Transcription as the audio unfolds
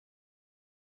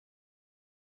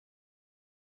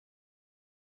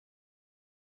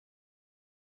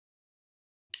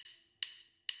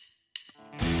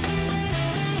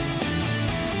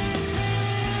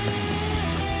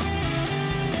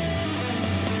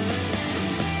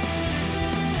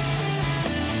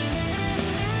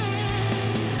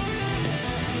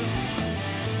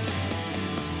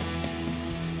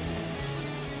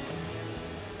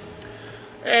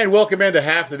And welcome into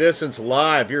Half the Distance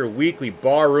Live, your weekly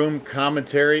barroom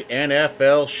commentary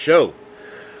NFL show.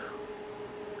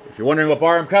 If you're wondering what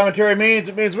barroom commentary means,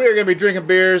 it means we are going to be drinking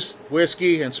beers,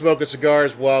 whiskey, and smoking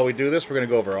cigars while we do this. We're going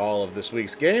to go over all of this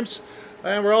week's games,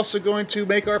 and we're also going to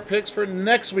make our picks for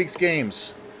next week's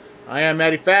games. I am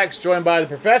Matty Fax, joined by the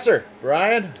Professor,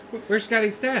 Brian. Where's Scotty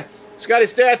Stats? Scotty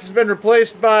Stats has been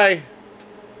replaced by...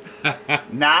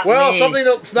 Not well, me. something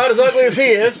that's not as ugly as he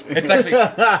is. It's actually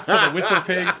so the whistle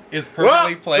pig is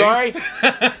perfectly placed.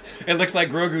 Sorry. It looks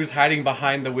like Grogu's hiding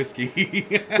behind the whiskey.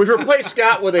 We've replaced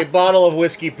Scott with a bottle of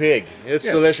whiskey pig. It's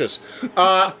delicious.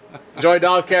 Joined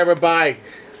off camera by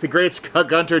the great Scott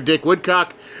Gunter, Dick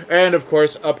Woodcock, and of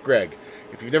course, Up Greg.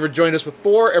 If you've never joined us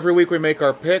before, every week we make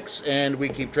our picks and we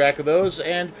keep track of those.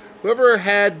 And whoever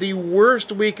had the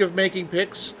worst week of making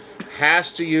picks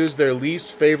has to use their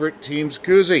least favorite team's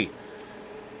koozie.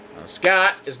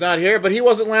 Scott is not here, but he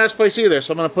wasn't last place either,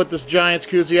 so I'm going to put this Giants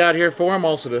koozie out here for him,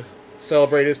 also to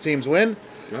celebrate his team's win.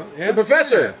 Oh, yeah, The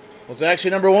Professor was actually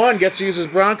number one, gets to use his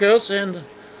Broncos, and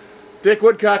Dick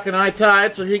Woodcock and I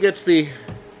tied, so he gets the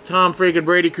Tom freaking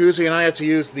Brady koozie, and I have to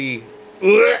use the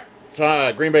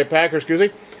Green Bay Packers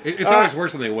koozie. It's always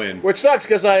worse when they win. Which sucks,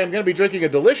 because I am going to be drinking a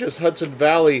delicious Hudson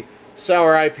Valley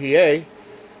Sour IPA.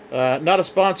 Not a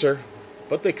sponsor,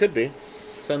 but they could be.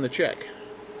 Send the check.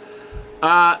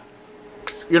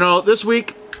 This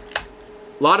week,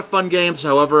 a lot of fun games,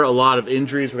 however, a lot of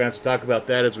injuries. We're going to have to talk about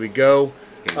that as we go.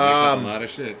 It's going to mix up a lot of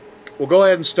shit. We'll go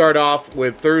ahead and start off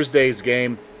with Thursday's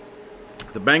game.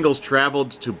 The Bengals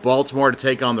traveled to Baltimore to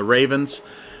take on the Ravens.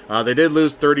 They did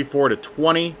lose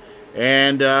 34-20,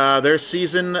 and their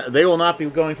season, they will not be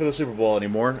going for the Super Bowl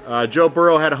anymore. Joe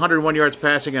Burrow had 101 yards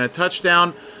passing and a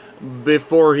touchdown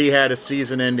before he had a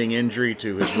season-ending injury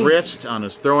to his wrist on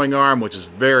his throwing arm, which is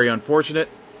very unfortunate.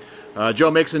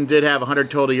 Joe Mixon did have 100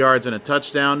 total yards and a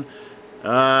touchdown.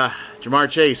 Jamar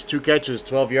Chase, 2 catches,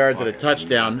 12 yards and a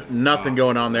touchdown. Nothing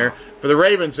going on there. For the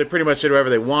Ravens, they pretty much did whatever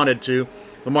they wanted to.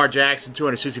 Lamar Jackson,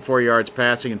 264 yards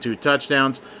passing and 2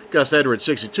 touchdowns. Gus Edwards,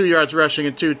 62 yards rushing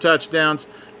and 2 touchdowns.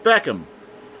 Beckham,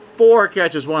 4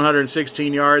 catches,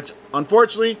 116 yards.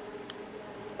 Unfortunately,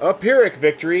 a Pyrrhic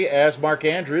victory as Mark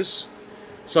Andrews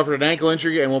suffered an ankle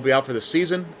injury and won't be out for the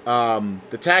season.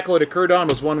 The tackle it occurred on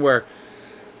was one where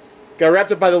got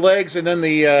wrapped up by the legs, and then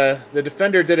the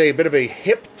defender did a bit of a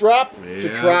hip drop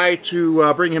to try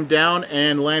to bring him down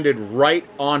and landed right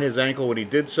on his ankle when he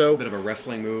did so. A bit of a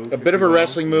wrestling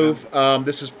move.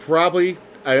 This is probably,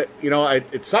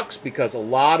 it sucks because a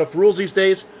lot of rules these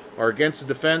days are against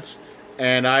the defense.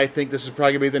 And I think this is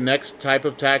probably going to be the next type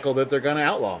of tackle that they're going to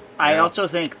outlaw. I also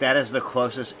think that is the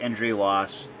closest injury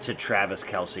loss to Travis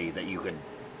Kelce that you could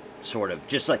sort of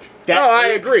just like that. Oh, I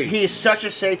agree. He's such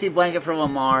a safety blanket for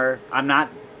Lamar. I'm not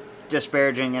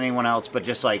disparaging anyone else, but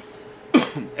just like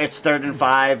it's 3rd and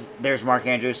 5. There's Mark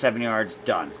Andrews, 7 yards,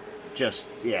 done.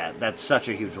 That's such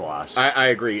a huge loss. I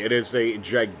agree. It is a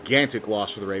gigantic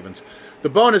loss for the Ravens. The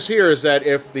bonus here is that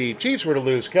if the Chiefs were to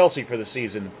lose Kelce for the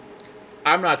season,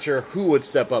 I'm not sure who would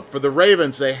step up. For the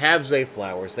Ravens, they have Zay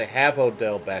Flowers. They have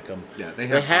Odell Beckham. Yeah, they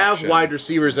have wide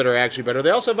receivers that are actually better.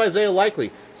 They also have Isaiah Likely,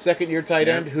 second-year tight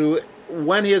end, who,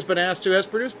 when he has been asked to, has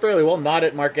produced fairly well. Not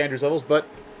at Mark Andrews levels, but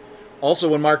also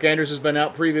when Mark Andrews has been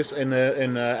out previous in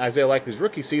Isaiah Likely's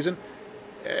rookie season,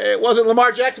 it wasn't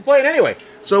Lamar Jackson playing anyway.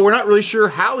 So we're not really sure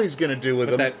how he's going to do with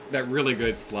him. That really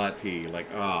good slot T, like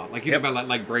you think about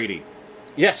like Brady.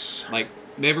 Yes. Like,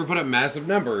 never put up massive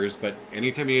numbers, but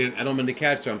anytime you needed Edelman to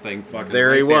catch something, fucking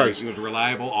there he was. He was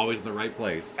reliable, always in the right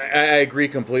place. I agree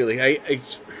completely.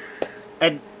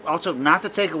 And also, not to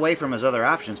take away from his other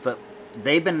options, but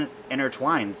they've been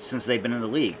intertwined since they've been in the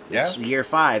league. It's year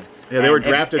 5. Yeah, they were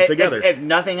drafted together. If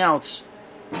nothing else,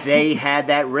 they had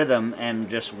that rhythm and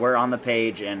just were on the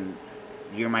page, and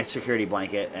you're my security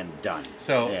blanket, and done.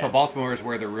 So Baltimore is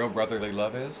where the real brotherly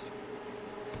love is?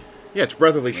 Yeah, it's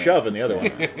brotherly shove in the other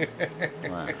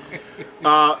one.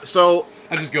 Wow. So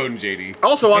I just go to JD.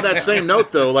 Also on that same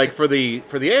note, though, like for the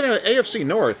AFC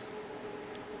North,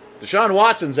 Deshaun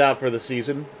Watson's out for the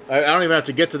season. I don't even have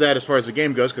to get to that as far as the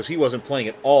game goes because he wasn't playing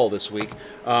at all this week.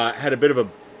 Had a bit of a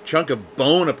chunk of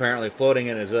bone apparently floating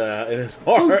in his arm,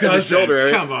 Who does in his shoulder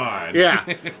area. Come on.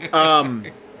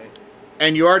 Yeah.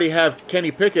 And you already have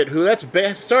Kenny Pickett, who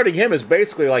starting him is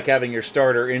basically like having your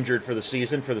starter injured for the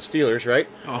season for the Steelers, right?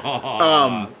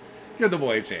 Give the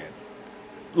boy a chance.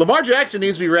 Lamar Jackson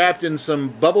needs to be wrapped in some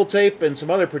bubble tape and some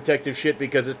other protective shit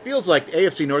because it feels like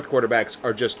AFC North quarterbacks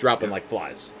are just dropping like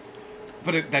flies.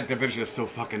 But that division is so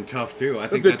fucking tough, too. I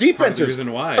think the that's part of the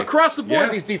reason why. Across the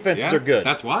board, these defenses are good.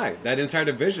 That's why. That entire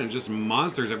division is just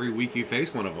monsters every week you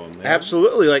face one of them.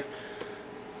 Absolutely.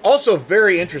 Also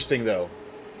very interesting, though.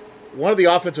 one of the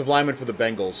offensive linemen for the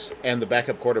Bengals and the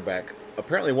backup quarterback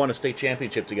apparently won a state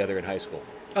championship together in high school.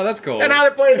 Oh, that's cool. And now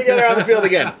they're playing together on the field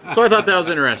again. So I thought that was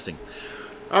interesting.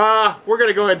 We're going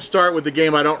to go ahead and start with the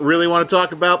game I don't really want to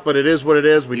talk about, but it is what it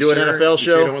is. We do an NFL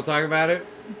show. You don't want to talk about it?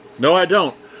 No, I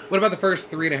don't. What about the first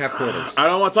 3.5 quarters? I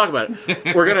don't want to talk about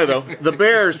it. We're going to, though. The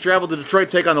Bears traveled to Detroit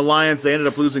to take on the Lions. They ended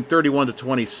up losing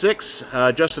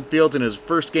 31-26. Justin Fields, in his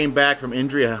first game back from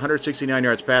injury, had 169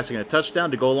 yards passing and a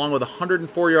touchdown to go along with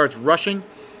 104 yards rushing.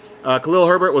 Khalil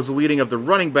Herbert was the leading of the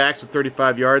running backs with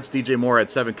 35 yards. DJ Moore had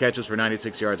 7 catches for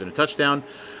 96 yards and a touchdown.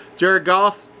 Jared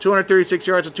Goff, 236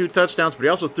 yards and 2 touchdowns, but he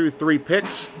also threw 3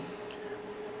 picks.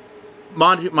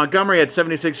 Montgomery had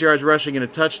 76 yards rushing and a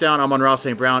touchdown. Amon-Ra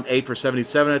St. Brown, 8 for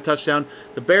 77 and a touchdown.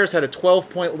 The Bears had a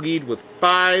 12-point lead with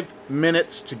 5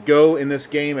 minutes to go in this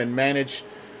game and managed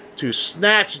to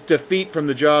snatch defeat from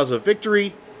the jaws of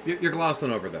victory. You're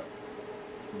glossing over, though.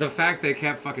 The fact they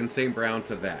kept fucking St. Brown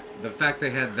to that. The fact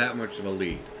they had that much of a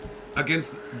lead.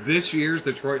 Against this year's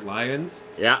Detroit Lions.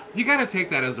 Yeah. You got to take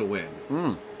that as a win.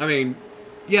 I mean,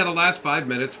 yeah, the last 5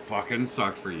 minutes fucking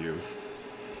sucked for you.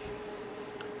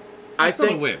 That's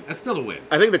still a win. That's still a win.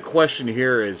 I think the question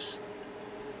here is,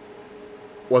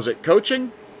 was it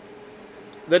coaching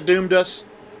that doomed us?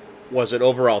 Was it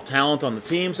overall talent on the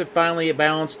teams that finally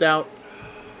balanced out?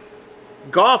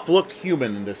 Goff looked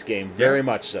human in this game, very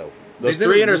much so. Those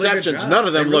 3 interceptions, none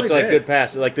of them looked like good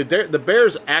passes. Like the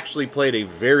Bears actually played a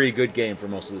very good game for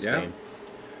most of this game.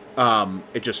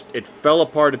 It fell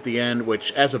apart at the end,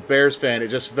 which as a Bears fan, it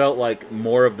just felt like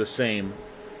more of the same.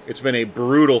 It's been a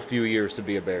brutal few years to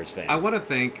be a Bears fan. I want to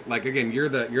think, like, again, you're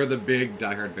the big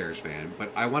diehard Bears fan,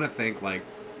 but I want to think like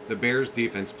the Bears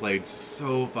defense played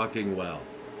so fucking well.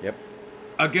 Yep.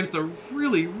 Against a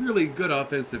really, really good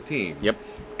offensive team. Yep.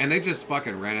 And they just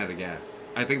fucking ran out of gas.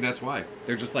 I think that's why.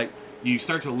 They're just like, you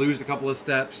start to lose a couple of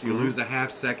steps, you lose a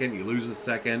half second, you lose a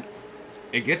second.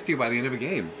 It gets to you by the end of a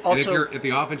game. Also, and if the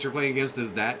offense you're playing against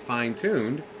is that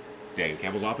fine-tuned, Dan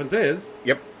Campbell's offense is.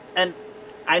 Yep. And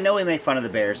I know we make fun of the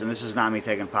Bears, and this is not me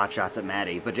taking pot shots at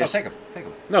Maddie, but just take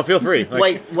them. No, feel free.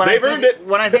 Like when they've earned it.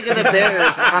 When I think of the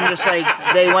Bears, I'm just like,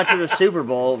 they went to the Super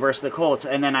Bowl versus the Colts,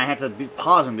 and then I had to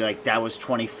pause and be like, that was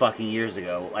 20 fucking years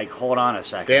ago. Like, hold on a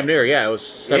second. Damn near, yeah. It was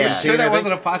 17. Sure that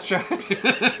wasn't a pot shot?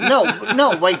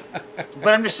 No, like,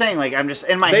 but I'm just saying, like, I'm just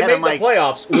in my They head. made I'm like, the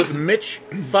playoffs with Mitch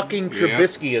fucking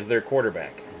Trubisky as their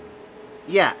quarterback.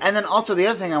 yeah. And then also the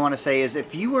other thing I want to say is,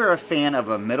 if you were a fan of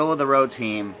a middle of the road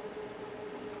team,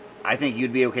 I think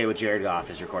you'd be okay with Jared Goff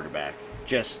as your quarterback.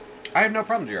 I have no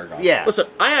problem with Jared Goff. Yeah. Listen,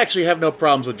 I actually have no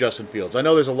problems with Justin Fields. I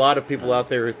know there's a lot of people out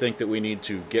there who think that we need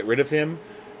to get rid of him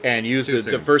and use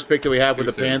the first pick that we have with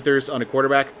the Panthers on a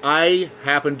quarterback. I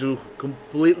happen to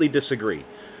completely disagree.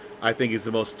 I think he's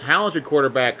the most talented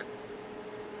quarterback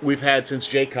we've had since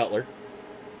Jay Cutler.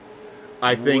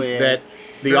 I think that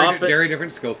the offense... Very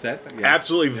different skill set. Yes.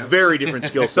 Absolutely very different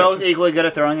skill set. Both equally good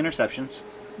at throwing interceptions.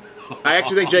 I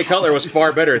actually think Jay Cutler was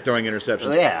far better at throwing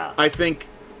interceptions. Yeah. I think,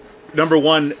 number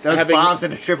one, those bombs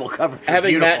in a triple coverage.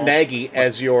 Having Matt Nagy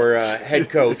as your head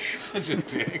coach. Such a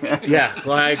dick. Yeah,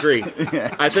 well, I agree.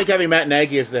 Yeah. I think having Matt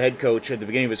Nagy as the head coach at the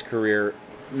beginning of his career,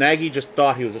 Nagy just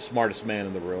thought he was the smartest man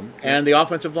in the room, and the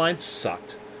offensive line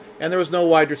sucked. And there was no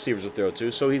wide receivers to throw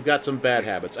to, so he's got some bad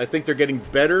habits. I think they're getting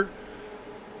better.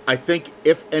 I think,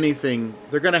 if anything,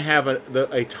 they're going to have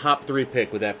a top 3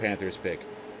 pick with that Panthers pick.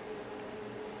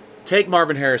 Take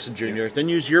Marvin Harrison Jr., then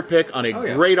use your pick on a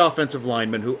great offensive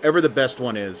lineman, whoever the best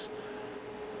one is.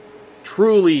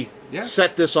 Truly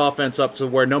set this offense up to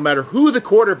where no matter who the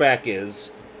quarterback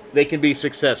is, they can be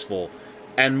successful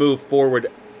and move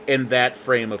forward in that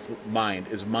frame of mind,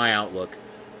 is my outlook.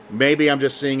 Maybe I'm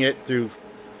just seeing it through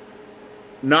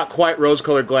not quite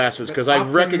rose-colored glasses, because I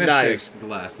recognize...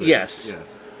 glasses.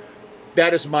 Yes.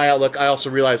 That is my outlook. I also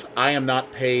realize I am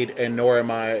not paid, and nor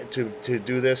am I to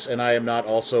do this, and I am not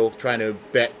also trying to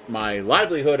bet my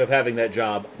livelihood of having that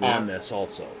job on this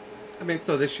also. I mean,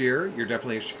 so this year, you're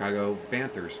definitely a Chicago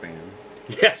Panthers fan.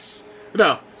 Yes.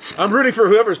 No, I'm rooting for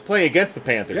whoever's playing against the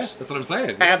Panthers. Yeah, that's what I'm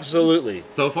saying. Absolutely.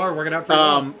 So far, working out pretty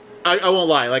well. I won't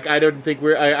lie. Like, I don't think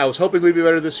I was hoping we'd be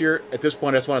better this year. At this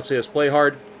point, I just want to see us play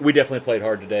hard. We definitely played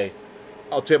hard today.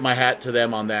 I'll tip my hat to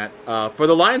them on that. For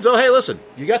the Lions, though, hey, listen,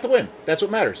 you got the win. That's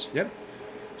what matters. Yep.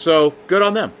 So, good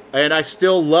on them. And I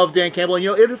still love Dan Campbell. And,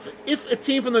 you know, if a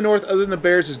team from the North other than the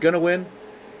Bears is going to win,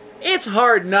 it's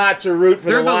hard not to root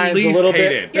for the Lions a little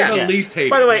bit. They're the least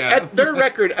hated. By the way, at their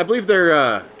record, I believe they're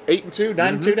 8-2,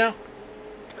 9-2 now.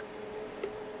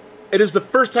 It is the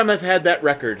first time I've had that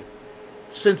record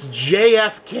since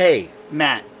JFK.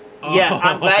 Matt. Yeah,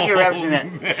 I'm glad you're referencing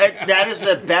that. That is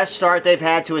the best start they've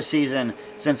had to a season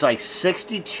since like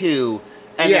 62,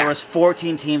 and Yeah. there was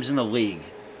 14 teams in the league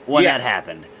when Yeah. that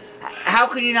happened. How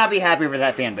could you not be happy for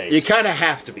that fan base? You kind of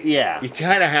have to be. Yeah. You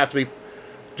kind of have to be.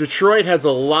 Detroit has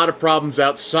a lot of problems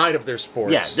outside of their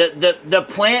sports. Yeah, the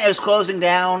plant is closing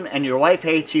down, and your wife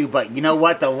hates you, but you know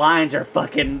what? The Lions are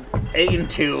fucking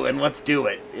 8-2, and let's do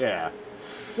it. Yeah.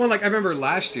 Well, like I remember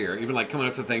last year, even like coming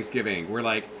up to Thanksgiving, we're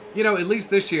like, you know, at least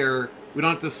this year we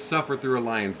don't have to suffer through a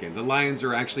Lions game. The Lions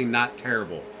are actually not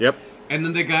terrible. Yep. And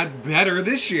then they got better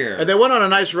this year. And they went on a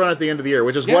nice run at the end of the year,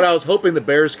 which is what I was hoping the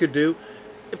Bears could do.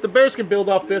 If the Bears can build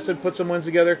off this and put some wins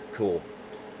together, cool.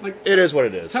 Like, It is what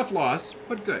it is. tough loss,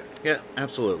 but good. Yeah,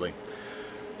 absolutely.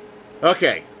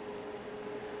 Okay.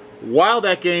 While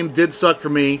that game did suck for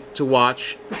me to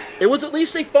watch, it was at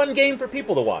least a fun game for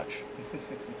people to watch.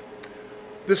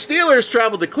 The Steelers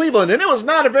traveled to Cleveland, and it was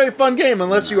not a very fun game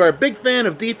unless you are a big fan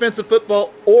of defensive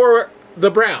football or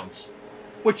the Browns.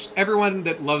 Which everyone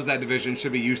that loves that division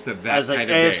should be used to that As like kind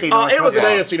of AFC game. North It was an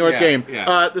football. AFC North Yeah, game.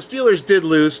 yeah. The Steelers did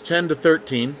lose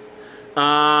 10-13.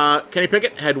 Kenny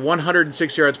Pickett had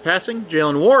 106 yards passing.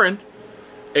 Jalen Warren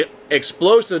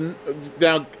exploded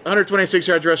down 126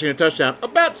 yards rushing and a touchdown.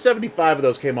 About 75 of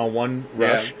those came on one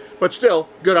rush, Yeah. but still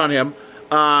good on him.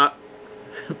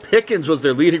 Pickens was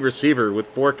their leading receiver with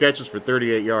 4 catches for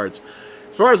 38 yards.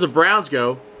 As far as the Browns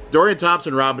go, Dorian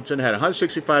Thompson-Robinson had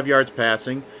 165 yards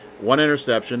passing, 1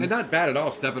 interception. And not bad at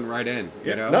all, stepping right in.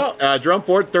 You know? No, Jerome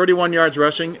Ford, 31 yards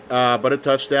rushing, but a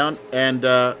touchdown. And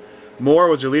Moore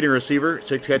was their leading receiver,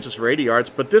 6 catches for 80 yards.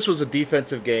 But this was a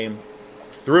defensive game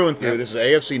through and through. Yep. This is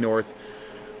AFC North.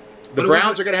 The But it Browns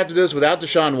wasn't- are going to have to do this without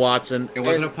Deshaun Watson. It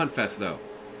wasn't a And- punt fest, though.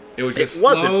 It was just It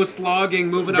wasn't. slow slogging,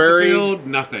 moving Very- up the field,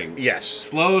 nothing. Yes.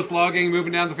 Slow slogging,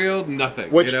 moving down the field,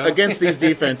 nothing. Which, you know? against these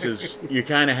defenses, you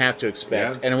kind of have to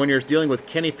expect. Yeah. And when you're dealing with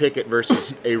Kenny Pickett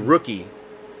versus a rookie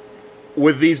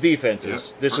with these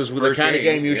defenses, Yep. this is the First kind of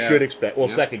game you yeah. should expect. Well,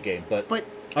 Yeah. second game, but But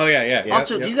Oh, yeah.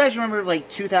 also, Yep. do you guys remember like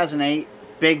 2008,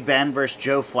 Big Ben versus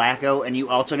Joe Flacco, and you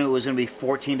also knew it was going to be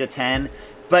 14-10,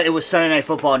 but it was Sunday Night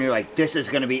Football, and you're like, this is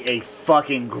going to be a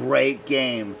fucking great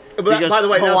game. But that- by the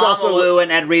way, that was also- Polamalu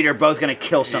and Ed Reed are both going to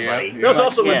kill somebody. Yeah. that was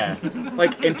also yeah. when,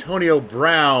 like, Antonio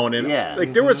Brown and, Yeah.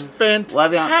 like, there was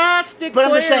fantastic But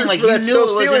I'm just saying, players like, for you that knew it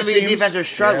was going Steelers to be a teams. defensive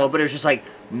struggle, Yeah. but it was just like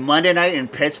Monday night in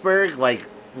Pittsburgh, like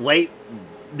late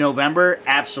November,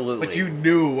 absolutely. But you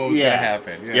knew what was Yeah. going to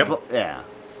happen. Yeah. Yep. Yeah,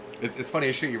 It's funny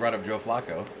as shit you brought up Joe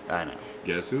Flacco. I know.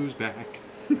 Guess who's back?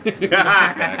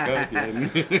 Back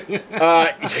again.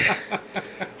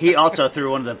 He also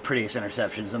threw one of the prettiest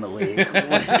interceptions in the league. in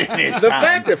his The time.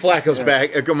 fact that Flacco's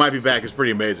back, might be back, is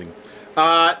pretty amazing.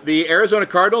 The Arizona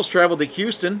Cardinals traveled to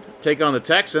Houston, take on the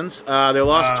Texans. They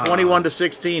lost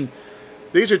 21-16.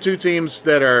 These are two teams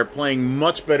that are playing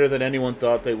much better than anyone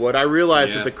thought they would. I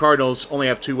realize that the Yes. Cardinals only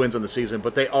have 2 wins on the season,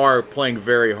 but they are playing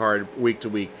very hard week to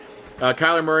week.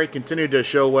 Kyler Murray continued to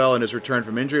show well in his return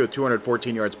from injury with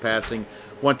 214 yards passing,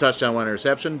 1 touchdown, 1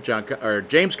 interception.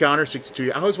 James Conner,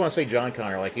 62. I always want to say John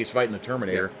Connor like he's fighting the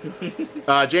Terminator.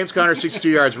 James Conner, 62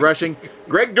 yards rushing.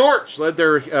 Greg Dortch led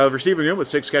their receiving unit with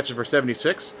 6 catches for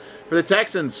 76. For the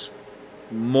Texans,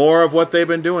 more of what they've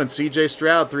been doing. C.J.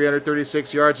 Stroud,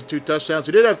 336 yards and 2 touchdowns.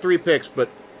 He did have 3 picks, but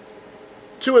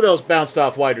 2 of those bounced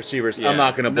off wide receivers. I'm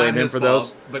not going to blame him his for fault,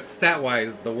 those. But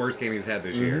stat-wise, the worst game he's had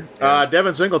this year.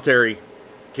 Devin Singletary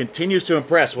continues to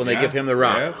impress when they Yeah, give him the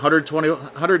rock. yeah.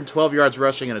 112 yards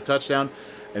rushing and a touchdown.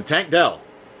 And Tank Dell,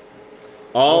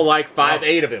 all like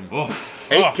 5'8" of him. Oh.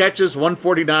 8 catches,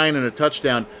 149 and a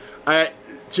touchdown.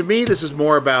 To me, this is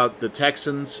more about the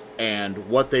Texans and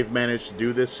what they've managed to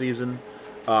do this season.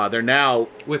 They're now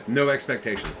With no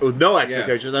expectations. with no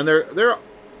expectations, and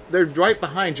they're right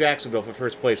behind Jacksonville for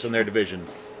first place in their division.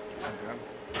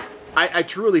 I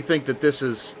truly think that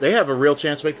they have a real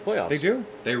chance to make the playoffs. They do.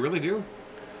 They really do.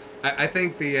 I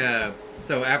think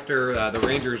so after the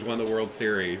Rangers won the World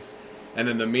Series, and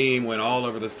then the meme went all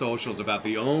over the socials about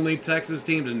the only Texas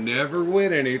team to never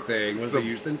win anything was the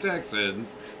Houston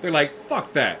Texans. They're like,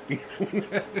 fuck that.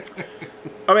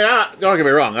 I mean, don't get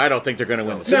me wrong. I don't think they're going to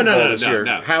win the Super Bowl this year.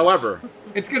 no. However,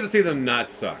 It's good to see them not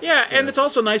suck. yeah, and it's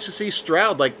also nice to see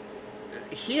Stroud. Like,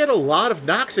 he had a lot of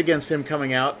knocks against him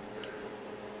coming out.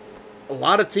 A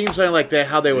lot of teams saying like that,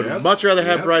 how they would Yep. much rather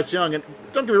have Yep. Bryce Young. And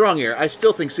don't get me wrong here. I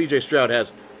still think C.J. Stroud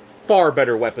has far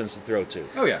better weapons to throw to.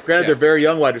 Oh, yeah. Granted, Yeah. they're very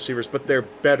young wide receivers, but they're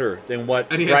better than what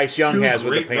And he Bryce has Young 2 has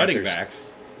with the great running Panthers.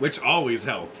 backs, which always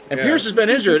helps. And Yeah. Pierce has been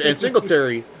injured, and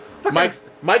Singletary,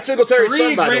 Mike Singletary's 3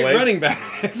 son, by the great way. running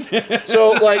backs.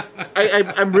 So, like,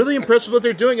 I'm really impressed with what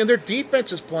they're doing, and their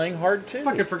defense is playing hard too.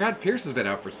 Fucking forgot Pierce has been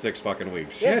out for 6 fucking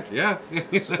weeks. Yeah. Shit,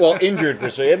 yeah. Well, injured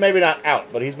for say, maybe not out,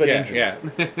 but he's been yeah,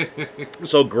 injured. yeah.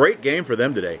 So great game for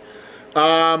them today.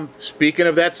 Speaking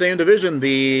of that same division,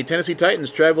 the Tennessee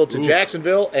Titans traveled to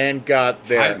Jacksonville and got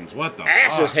their Titans, what the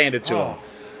asses fuck? handed to them.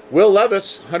 Will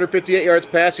Levis, 158 yards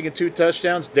passing and 2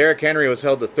 touchdowns. Derrick Henry was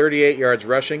held to 38 yards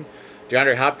rushing.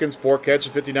 DeAndre Hopkins, 4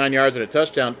 catches, 59 yards and a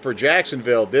touchdown. For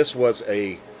Jacksonville, this was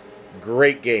a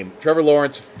great game. Trevor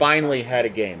Lawrence finally had a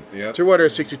game. Yep.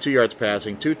 262 yards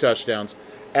passing, 2 touchdowns.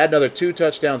 Add another 2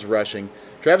 touchdowns rushing.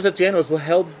 Travis Etienne was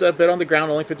held a bit on the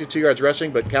ground, only 52 yards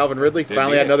rushing, but Calvin Ridley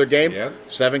finally had another game. Yep.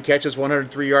 7 catches,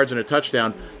 103 yards, and a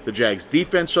touchdown. The Jags'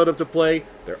 defense showed up to play.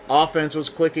 Their offense was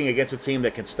clicking against a team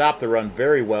that can stop the run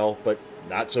very well, but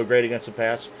not so great against the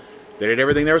pass. They did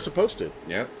everything they were supposed to.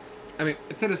 Yep. I mean,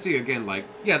 Tennessee, again,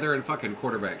 they're in fucking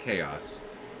quarterback chaos.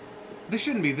 They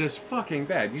shouldn't be this fucking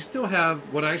bad. You still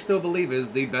have what I still believe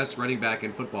is the best running back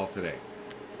in football today.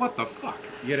 What the fuck,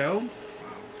 you know?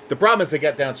 The problem is they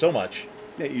got down so much.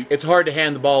 Yeah, It's hard to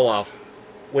hand the ball off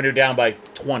when you're down by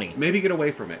 20. maybe get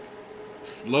away from it.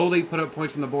 Slowly put up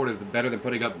points on the board is better than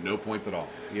putting up no points at all,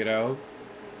 you know?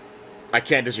 I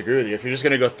can't disagree with you. If you're just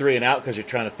going to go 3 and out because you're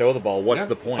trying to throw the ball, what's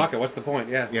the point? Fuck it, what's the point?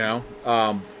 Yeah. You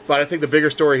know? But I think the bigger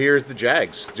story here is the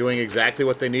Jags doing exactly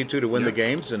what they need to win the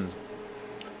games. And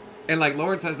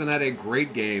Lawrence hasn't had a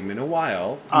great game in a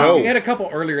while. No. He had a couple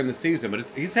earlier in the season, but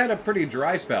he's had a pretty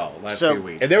dry spell last few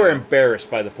weeks. And they were embarrassed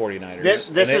by the 49ers.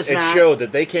 It showed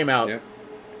that they came out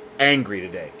angry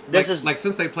today.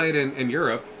 Since they played in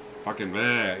Europe, fucking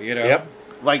you know.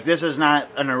 Yep. This is not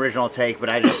an original take, but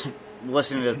I just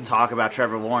listening to talk about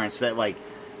Trevor Lawrence that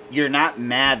you're not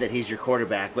mad that he's your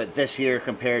quarterback, but this year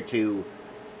compared to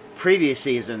previous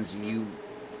seasons,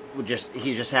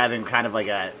 he's just having kind of like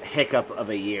a hiccup of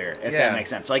a year, if that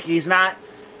makes sense. He's not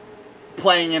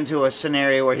playing into a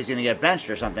scenario where he's going to get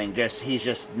benched or something. He's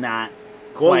just not.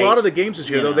 Well, a lot of the games this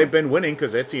year, though, they've been winning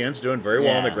because Etienne's doing very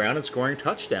well on the ground and scoring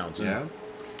touchdowns. And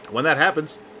when that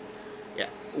happens,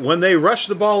 when they rush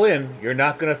the ball in, you're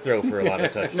not going to throw for a lot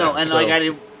of touchdowns. No, and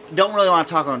I don't really want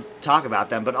to talk about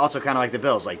them, but also kind of like the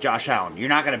Bills, like Josh Allen. You're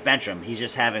not going to bench him. He's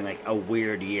just having a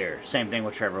weird year. Same thing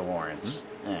with Trevor Lawrence.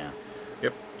 Mm-hmm. Yeah.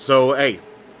 Yep. So, hey,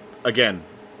 again,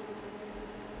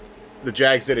 the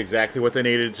Jags did exactly what they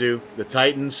needed to. The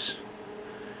Titans,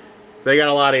 they got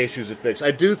a lot of issues to fix.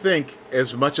 I do think,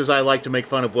 as much as I like to make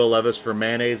fun of Will Levis for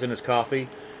mayonnaise in his coffee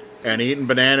and eating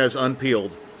bananas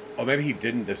unpeeled. Oh, maybe he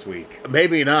didn't this week.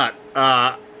 Maybe not.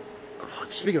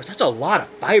 Speaking of, that's a lot of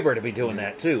fiber to be doing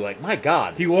that, too. My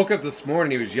God. He woke up this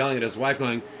morning, he was yelling at his wife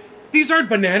going, "These aren't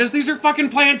bananas, these are fucking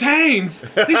plantains!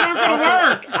 These aren't gonna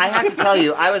work!" I have to tell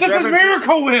you, this is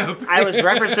Miracle Whip! I was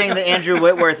referencing the Andrew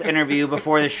Whitworth interview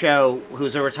before the show,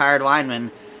 who's a retired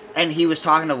lineman, and he was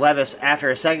talking to Levis after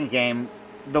a second game,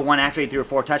 the one after he threw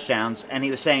 4 touchdowns, and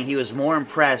he was saying he was more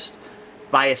impressed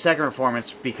by his second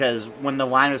performance because when the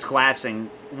line was collapsing,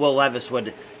 Will Levis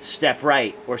would step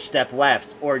right or step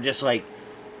left or just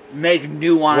make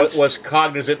nuanced. Was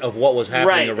cognizant of what was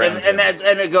happening around him.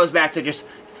 And it goes back to just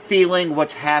feeling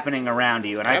what's happening around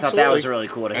you, and I thought that was really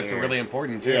cool to hear. That's really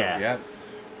important too. Yeah.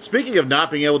 Speaking of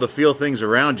not being able to feel things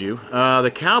around you,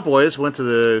 the Cowboys went to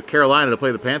the Carolina to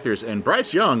play the Panthers, and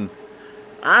Bryce Young.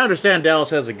 I understand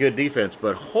Dallas has a good defense,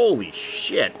 but holy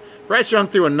shit. Bryce Young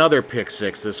threw another pick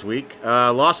 6 this week.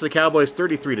 Lost to the Cowboys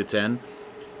 33-10.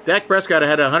 Dak Prescott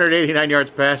had 189 yards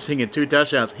passing and 2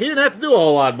 touchdowns. He didn't have to do a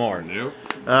whole lot more. Nope.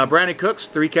 Brandon Cooks,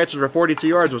 3 catches for 42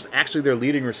 yards, was actually their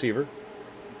leading receiver.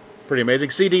 Pretty amazing.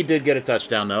 CD did get a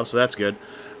touchdown, though, so that's good.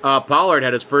 Pollard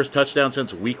had his first touchdown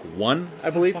since week 1,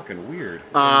 I believe. Fucking weird.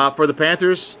 For the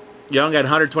Panthers, Young had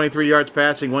 123 yards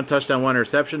passing, 1 touchdown, 1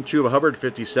 interception. Chuba Hubbard,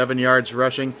 57 yards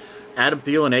rushing. Adam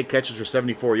Thielen, 8 catches for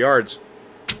 74 yards.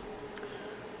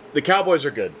 The Cowboys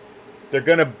are good. They're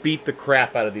going to beat the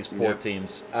crap out of these poor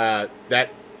teams. That,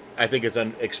 I think, is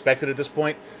unexpected at this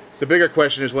point. The bigger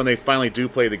question is when they finally do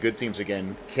play the good teams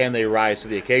again, can they rise to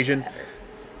the occasion?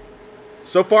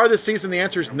 So far this season, the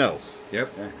answer is no.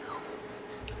 Yep. And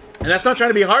that's not trying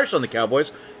to be harsh on the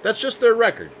Cowboys. That's just their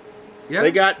record. Yep.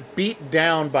 They got beat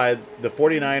down by the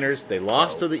 49ers. They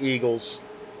lost to the Eagles.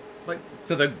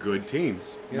 To the good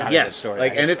teams. Yeah. Yes.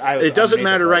 It doesn't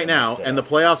matter right now, and the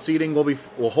playoff seeding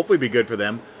will hopefully be good for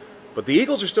them. But the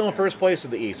Eagles are still in first place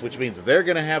in the East, which means they're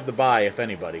going to have the bye, if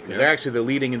anybody, because they're actually the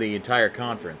leading in the entire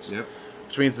conference. Yep.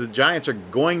 Which means the Giants are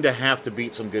going to have to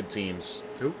beat some good teams.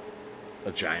 Who?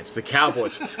 The Giants. The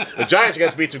Cowboys. The Giants are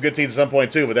going to beat some good teams at some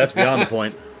point, too, but that's beyond the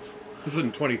point. This is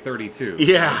in 2032.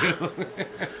 Yeah.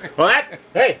 Well,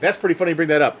 that's pretty funny you bring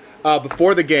that up.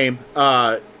 Before the game,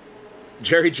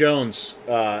 Jerry Jones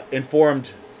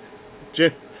informed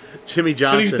Jimmy But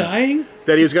Johnson he's dying?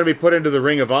 that he was going to be put into the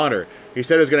Ring of Honor. He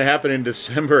said it was going to happen in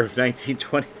December of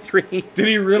 1923. Did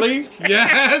he really?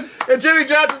 Yes! And Jimmy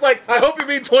Johnson's like, I hope you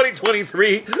mean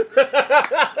 2023.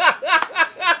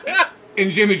 And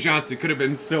Jimmy Johnson could have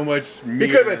been so much meaner.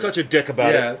 He could have been such a dick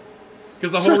about Yeah. it.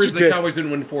 Because the Such whole a reason the dick. Cowboys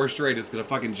didn't win 4 straight is because of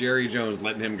fucking Jerry Jones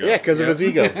letting him go. Yeah, because of his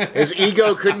ego. His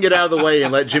ego couldn't get out of the way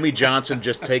and let Jimmy Johnson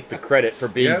just take the credit for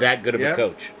being Yep, that good of a yep.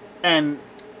 coach. And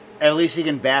at least he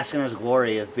can bask in his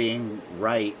glory of being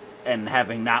right and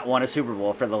having not won a Super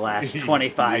Bowl for the last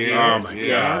 25 years. Yeah. Oh, my Yeah.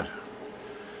 God.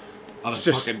 Oh, that's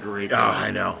Just- fucking great. Oh, I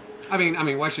know. I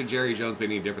mean, why should Jerry Jones be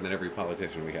any different than every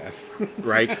politician we have?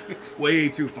 Right? Way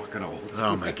too fucking old.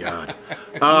 Oh, my God.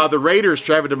 The Raiders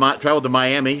traveled to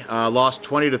Miami, lost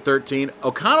 20-13.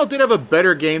 O'Connell did have a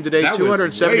better game today, That was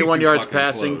 271 way too yards fucking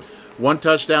passing, close. 1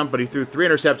 touchdown, but he threw 3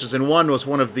 interceptions, and one was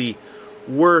one of the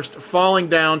worst, falling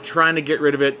down, trying to get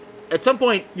rid of it. At some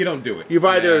point, You don't do it. you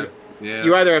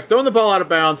either have thrown the ball out of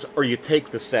bounds or you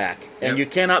take the sack, and Yep. you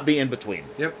cannot be in between.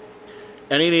 Yep.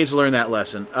 And he needs to learn that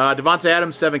lesson. Devontae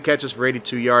Adams, 7 catches for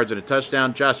 82 yards and a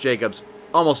touchdown. Josh Jacobs,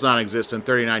 almost non-existent,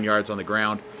 39 yards on the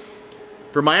ground.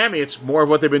 For Miami, it's more of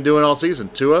what they've been doing all season.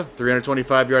 Tua,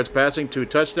 325 yards passing, 2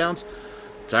 touchdowns.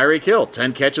 Tyreek Hill,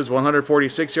 10 catches,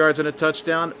 146 yards and a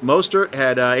touchdown. Mostert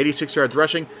had 86 yards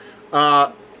rushing.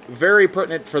 Very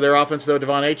pertinent for their offense, though.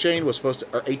 Devon Achane was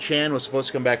supposed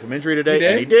to come back from injury today, He did.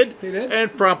 and he did. He did.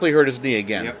 And promptly hurt his knee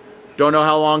again. Yep. Don't know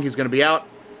how long he's going to be out.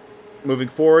 Moving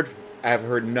forward, I have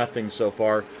heard nothing so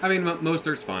far. I mean,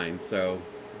 Mostert's fine, so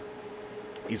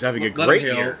He's having a let great him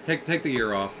heal. year. Take the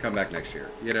year off. Come back next year.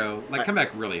 You know, come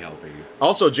back really healthy.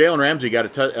 Also, Jalen Ramsey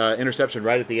got a interception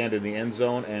right at the end in the end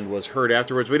zone and was hurt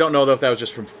afterwards. We don't know though if that was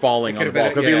just from falling on the could've ball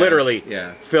been- because he yeah, literally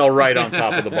yeah. fell right on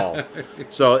top of the ball.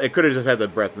 So it could have just had the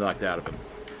breath knocked out of him.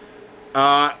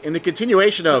 In the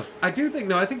continuation of I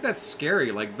think that's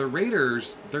scary. Like the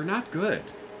Raiders, they're not good.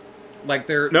 Like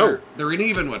they're in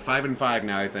even 5-5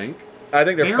 now. I think. I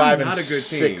think they're They're 5 not and a good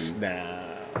 6 team. now.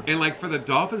 And like for the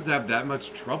Dolphins to have that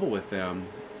much trouble with them,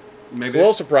 maybe It's a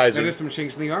little surprising. Maybe there's some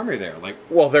chinks in the armor there. Like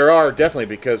Well, there are definitely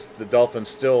because the Dolphins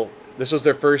still. This was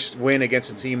their first win against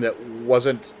a team that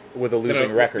wasn't with a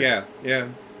losing record. Yeah.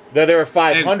 They were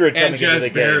 500 and coming just into the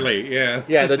game. barely. Yeah.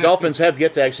 Yeah, the Dolphins have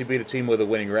yet to actually beat a team with a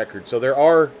winning record, so there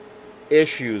are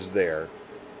issues there.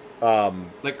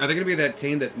 Like, are they going to be that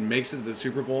team that makes it to the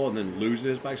Super Bowl and then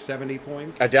loses by 70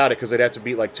 points? I doubt it because they'd have to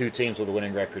beat like 2 teams with a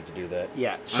winning record to do that.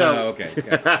 Yeah. So Oh, okay.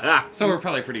 Yeah. So we're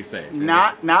probably pretty safe.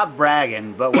 not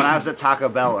bragging, but when I was at Taco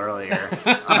Bell earlier,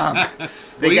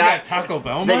 You got Taco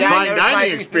Bell the money? guy Fine knows dining my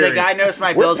experience. the guy knows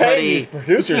my We're Bills paying hoodie. these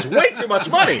producers way too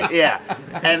much money. Yeah,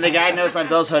 and the guy knows my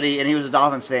Bills hoodie, and he was a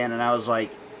Dolphins fan, and I was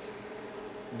like,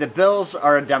 the Bills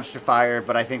are a dumpster fire,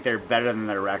 but I think they're better than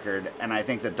their record, and I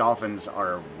think the Dolphins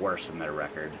are worse than their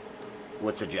record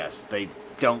would suggest. They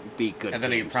don't beat good And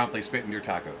then he teams. promptly spit in your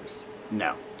tacos.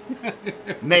 No.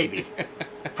 Maybe.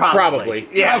 Probably.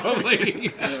 Yeah.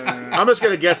 Probably. I'm just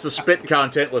going to guess the spit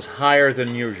content was higher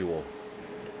than usual.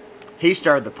 He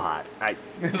started the pot.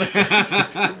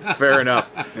 Fair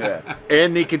enough. Yeah.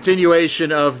 In the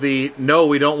continuation of the no,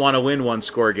 we don't want to win one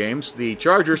score games, the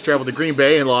Chargers traveled to Green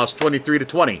Bay and lost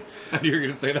 23-20. You're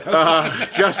going to say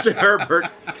that? Justin Herbert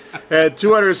had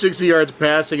 260 yards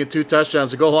passing and 2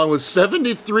 touchdowns to go along with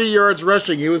 73 yards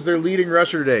rushing. He was their leading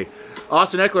rusher today.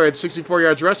 Austin Eckler had 64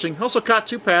 yards rushing. He also caught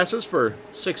 2 passes for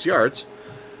 6 yards.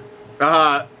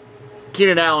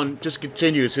 Keenan Allen just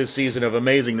continues his season of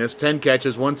amazingness. 10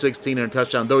 catches, 116 and a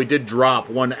touchdown, though he did drop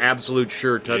one absolute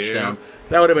sure touchdown. Yeah.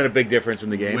 That would have been a big difference in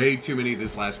the game. Way too many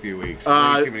this last few weeks.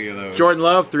 Way too many of those. Jordan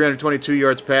Love, 322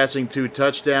 yards passing, 2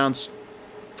 touchdowns.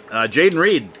 Jaden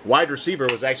Reed, wide receiver,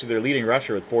 was actually their leading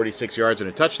rusher with 46 yards and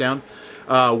a touchdown.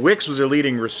 Wicks was their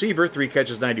leading receiver, 3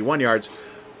 catches, 91 yards.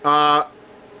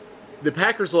 The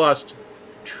Packers lost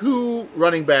 2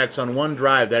 running backs on one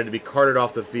drive that had to be carted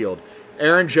off the field.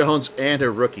 Aaron Jones and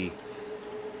a rookie.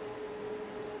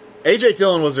 A.J.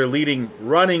 Dillon was their leading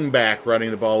running back running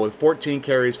the ball with 14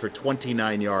 carries for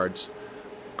 29 yards.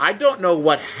 I don't know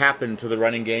what happened to the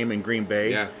running game in Green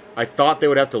Bay. Yeah. I thought they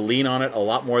would have to lean on it a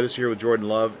lot more this year with Jordan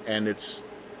Love, and it's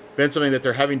been something that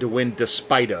they're having to win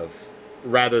despite of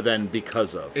rather than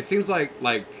because of. It seems like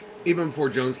even before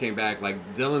Jones came back,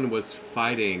 like Dylan was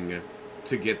fighting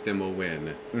to get them a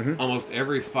win almost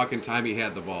every fucking time he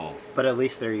had the ball. But at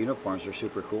least their uniforms are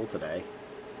super cool today.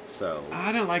 So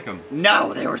I don't like them.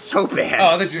 no, they were so bad.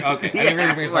 Oh, this is okay. I didn't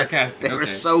really be like, sarcastic. They were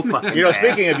Okay. so fucking You know, bad.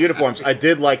 speaking of uniforms, I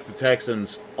did like the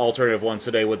Texans' alternative ones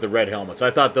today with the red helmets. I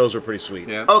thought those were pretty sweet.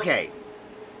 Yeah. Okay,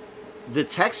 the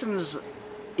Texans,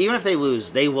 even if they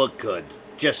lose, they look good.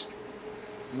 Just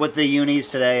with the unis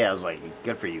today, I was like,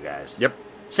 good for you guys. Yep.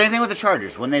 Same thing with the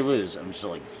Chargers. When they lose, I'm just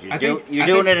like, you're I doing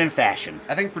think- it in fashion.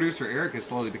 I think producer Eric is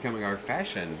slowly becoming our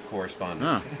fashion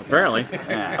correspondent. Apparently.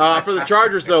 Yeah. For the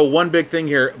Chargers, though, one big thing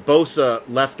here, Bosa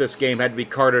left this game, had to be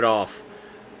carted off.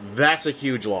 That's a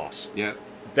huge loss. Yep.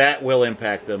 That will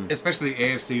impact them. Especially the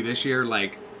AFC this year,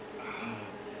 like,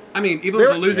 I mean, even with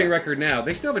They're- the losing yeah. record now,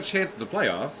 they still have a chance at the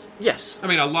playoffs. Yes. I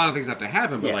mean, a lot of things have to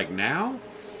happen, but Yeah. like now,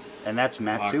 And that's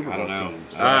Matt's Fuck, Super I Bowl don't know. team.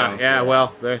 So. Yeah,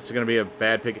 well, that's going to be a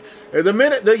bad pick.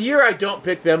 The year I don't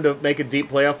pick them to make a deep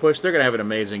playoff push, they're going to have an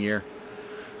amazing year.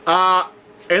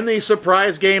 In the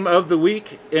surprise game of the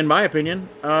week, in my opinion,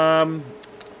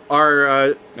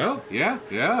 our oh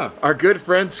yeah, our good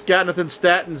friend Scott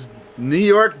Statton's New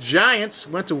York Giants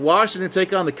went to Washington to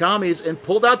take on the Commies and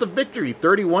pulled out the victory,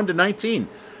 31-19.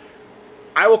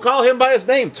 I will call him by his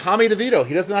name, Tommy DeVito.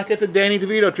 He does not get the Danny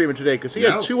DeVito treatment today because he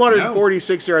had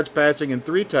 246 yards passing and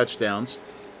 3 touchdowns.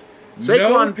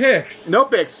 no picks, No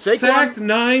picks. sacked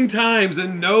 9 times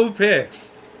and no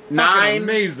picks. 9 Fucking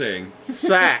amazing.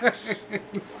 sacks.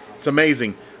 It's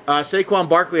amazing. Saquon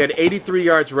Barkley had 83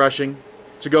 yards rushing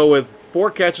to go with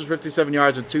 4 catches, 57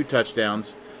 yards, and 2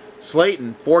 touchdowns.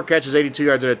 Slayton, 4 catches, 82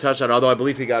 yards, and a touchdown, although I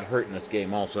believe he got hurt in this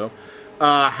game also.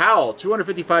 Howell,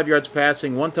 255 yards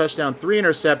passing, 1 touchdown, 3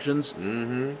 interceptions.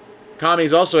 Mm-hmm.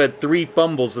 Commies also had 3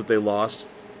 fumbles that they lost.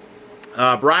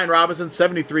 Brian Robinson,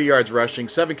 73 yards rushing,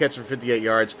 7 catches for 58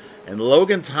 yards. And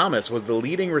Logan Thomas was the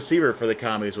leading receiver for the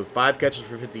Commies with 5 catches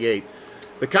for 58.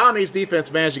 The Commies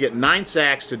defense managed to get 9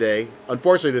 sacks today.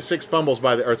 Unfortunately, the 6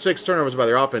 turnovers by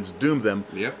their offense doomed them.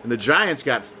 Yep. And the Giants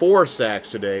got 4 sacks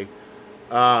today.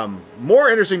 More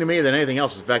interesting to me than anything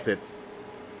else is the fact that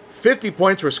 50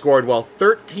 points were scored while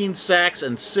 13 sacks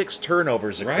and 6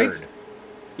 turnovers occurred. Right?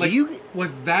 Like,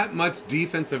 with that much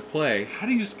defensive play, how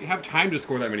do you have time to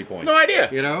score that many points? No idea.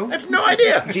 You know? I have no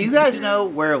idea. Do you guys know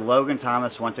where Logan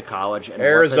Thomas went to college and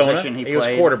Arizona. what position he was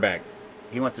played? quarterback.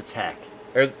 He went to Tech.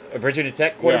 Virginia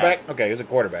Tech quarterback? Yeah. Okay, he was a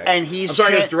quarterback. And I'm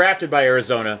sorry, he was drafted by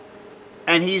Arizona.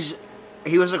 And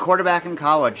he was a quarterback in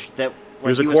college that He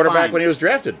was a quarterback fine. when he was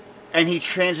drafted. And he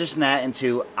transitioned that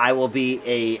into I'm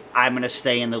going to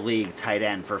stay in the league tight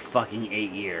end for fucking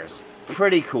 8 years.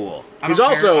 Pretty cool. I He's don't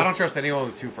also- I don't trust anyone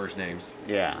with 2 first names.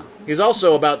 Yeah. He's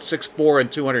also about 6'4"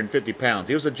 and 250 pounds.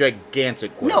 He was a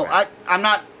gigantic No, quarterback. I'm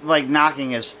not like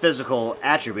knocking his physical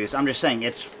attributes. I'm just saying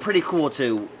it's pretty cool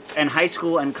to in high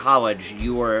school and college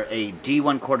you were a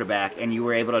D1 quarterback and you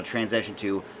were able to transition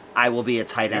to I will be a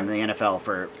tight end in the NFL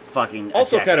for fucking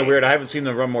Also a kind of decade. weird, I haven't seen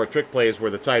them run more trick plays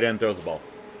where the tight end throws the ball.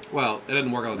 Well, it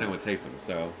doesn't work all the time with Taysom,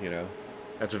 so, you know.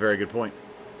 That's a very good point.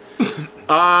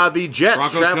 The Jets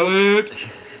Broncos traveled. kill it.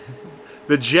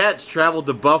 The Jets traveled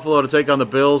to Buffalo to take on the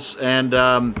Bills, and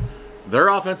their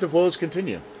offensive woes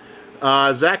continue.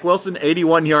 Zach Wilson,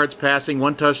 81 yards passing,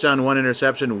 1 touchdown, 1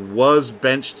 interception, was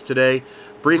benched today.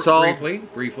 Brees Hall,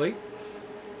 Briefly.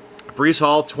 Brees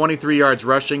Hall, 23 yards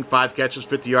rushing, 5 catches,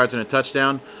 50 yards, and a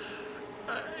touchdown.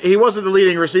 He wasn't the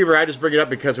leading receiver. I just bring it up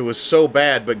because it was so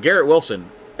bad. But Garrett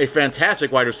Wilson, a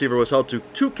fantastic wide receiver, was held to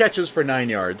 2 catches for 9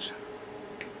 yards.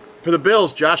 For the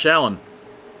Bills, Josh Allen,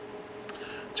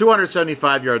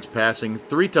 275 yards passing,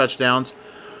 3 touchdowns,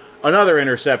 another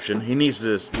interception. He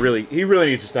really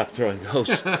needs to stop throwing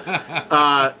those.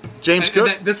 James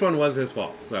Cook. This one was his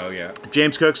fault, so yeah.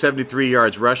 James Cook, 73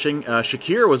 yards rushing.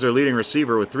 Shakir was their leading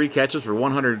receiver with 3 catches for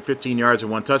 115 yards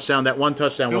and 1 touchdown. That 1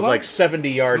 touchdown was like 70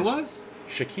 yards. Who was?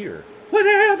 Shakir.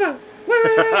 Whatever.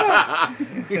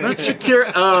 Not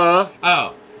Shakir. Oh.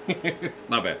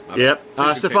 Not bad. Yep.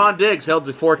 Stephon Diggs held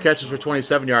to 4 catches for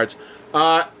 27 yards.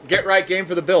 Get right game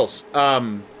for the Bills. I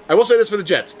will say this for the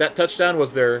Jets. That touchdown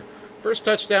was their first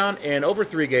touchdown in over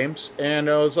 3 games, and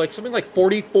it was like something like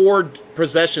 44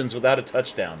 possessions without a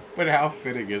touchdown. But how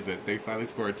fitting is it? They finally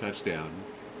score a touchdown.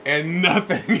 And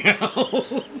nothing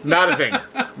else. Not a thing.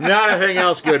 Not a thing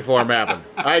else good for him happened.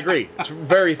 I agree. It's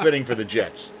very fitting for the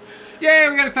Jets. Yay,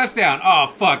 we got a touchdown. Oh,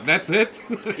 fuck, that's it?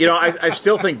 You know, I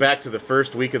still think back to the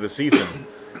first week of the season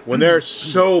when they're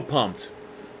so pumped.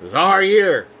 This is our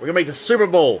year. We're going to make the Super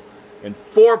Bowl. And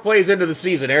 4 plays into the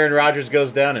season, Aaron Rodgers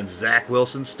goes down and Zach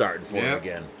Wilson's starting for him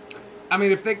again. I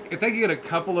mean, if they can get a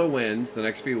couple of wins the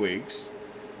next few weeks,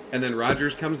 and then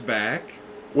Rodgers comes back,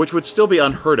 Which would still be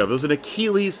unheard of. It was an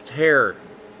Achilles tear.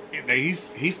 he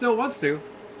still wants to.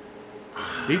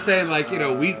 He's saying, like,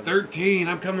 week 13,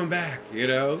 I'm coming back,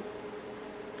 I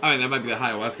mean, that might be the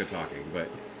ayahuasca talking, but...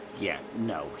 Yeah,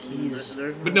 no, he's...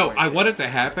 But no, I want it to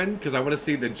happen because I want to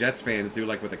see the Jets fans do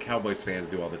like what the Cowboys fans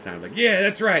do all the time. Like, yeah,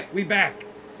 that's right, we back.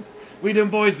 We them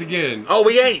boys again. Oh,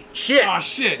 we ain't. Shit. Oh,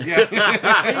 shit,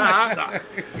 yeah.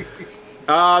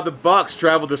 The Bucks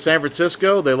traveled to San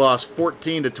Francisco. They lost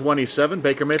 14-27.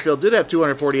 Baker Mayfield did have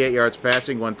 248 yards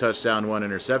passing, 1 touchdown, 1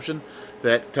 interception.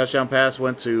 That touchdown pass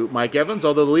went to Mike Evans,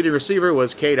 although the leading receiver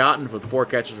was Cade Otton with 4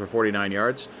 catches for 49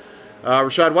 yards.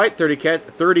 Rashad White,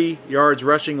 30 yards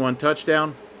rushing, 1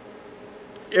 touchdown.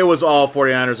 It was all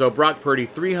 49ers, though. Brock Purdy,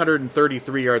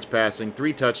 333 yards passing,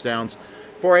 3 touchdowns,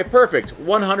 for a perfect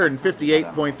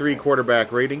 158.3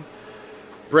 quarterback rating.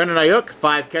 Brandon Ayuk,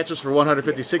 5 catches for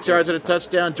 156 yards and a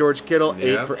touchdown. George Kittle,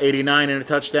 8 for 89 and a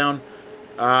touchdown.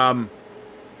 The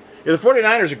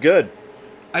 49ers are good.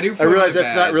 I realize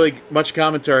that's not really much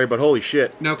commentary, but holy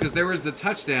shit. No, because there was the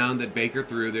touchdown that Baker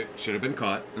threw that should have been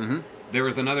caught. Mm-hmm. There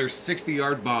was another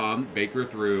 60-yard bomb Baker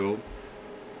threw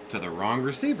to the wrong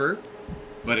receiver,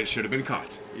 but it should have been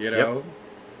caught. You know? Yep.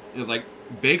 It was like,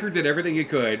 Baker did everything he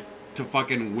could to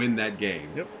fucking win that game.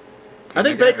 Yep. I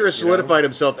think Baker has solidified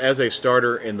himself as a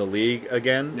starter in the league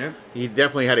again. Yeah. He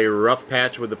definitely had a rough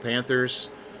patch with the Panthers.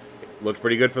 Looked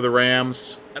pretty good for the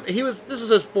Rams. I mean, this is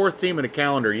his 4th team in a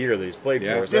calendar year that he's played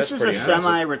for. So this is a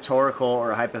semi-rhetorical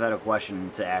or hypothetical question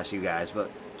to ask you guys,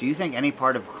 but do you think any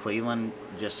part of Cleveland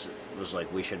just was like,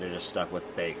 we should have just stuck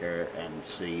with Baker and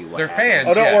see what They're happens? fans.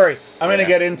 Oh, don't worry. Yes. I'm going to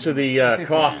get into the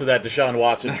cost of that Deshaun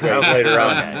Watson trade later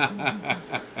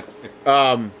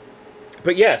on.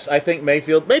 But yes, I think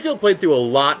Mayfield played through a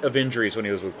lot of injuries when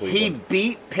he was with Cleveland. He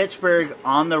beat Pittsburgh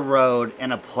on the road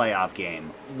in a playoff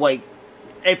game. Like,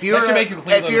 if you're That should make you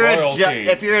Cleveland royalty.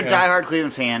 if you're a diehard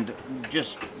Cleveland fan,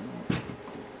 just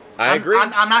I agree.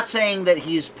 I'm not saying that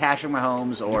he's Patrick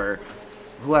Mahomes or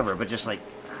whoever, but just like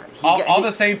All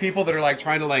the same people that are like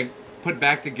trying to like put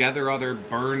back together all their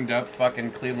burned up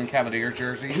fucking Cleveland Cavalier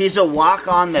jerseys. He's a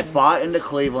walk-on that bought into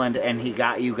Cleveland, and he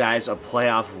got you guys a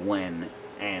playoff win,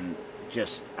 and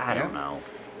just I don't know.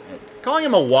 Calling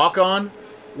him a walk-on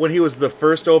when he was the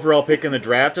first overall pick in the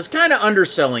draft is kind of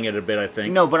underselling it a bit, I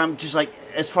think. No, but I'm just like,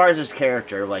 as far as his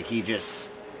character, like he just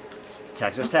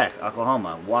Texas Tech,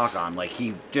 Oklahoma, walk-on, like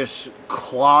he just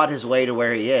clawed his way to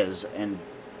where he is, and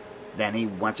then he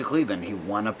went to Cleveland. He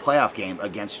won a playoff game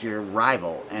against your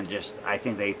rival, and just I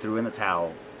think they threw in the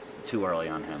towel too early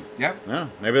on him. Yep. Yeah,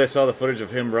 maybe they saw the footage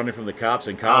of him running from the cops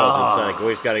in college and it's like,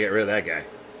 we just got to get rid of that guy.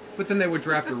 But then they would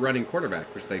draft a running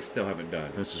quarterback, which they still haven't done.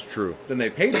 This is true. Then they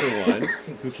paid for one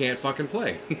who can't fucking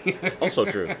play. Also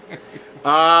true.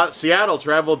 Seattle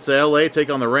traveled to L.A.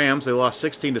 take on the Rams. They lost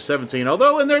 16-17.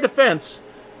 Although in their defense,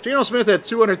 Geno Smith had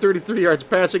 233 yards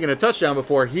passing and a touchdown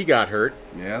before he got hurt.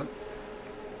 Yeah.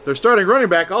 Their starting running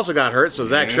back also got hurt, so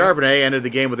Zach Charbonnet ended the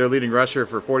game with their leading rusher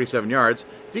for 47 yards.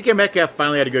 DK Metcalf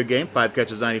finally had a good game, 5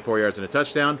 catches, 94 yards, and a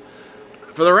touchdown.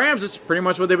 For the Rams, it's pretty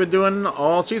much what they've been doing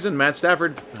all season. Matt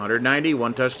Stafford, 190,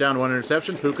 1 touchdown, 1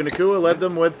 interception. Puka Nacua led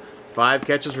them with 5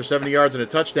 catches for 70 yards and a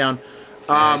touchdown.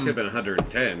 It should have been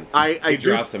 110. He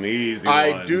dropped some easy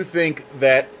I ones. do think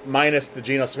that minus the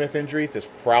Geno Smith injury, this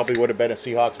probably would have been a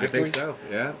Seahawks victory. I think so,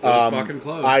 yeah. It was fucking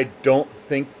close.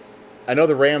 I know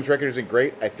the Rams' record isn't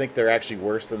great. I think they're actually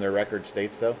worse than their record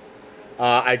states, though.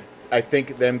 I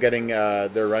think them getting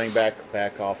their running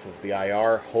back off of the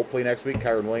IR, hopefully next week,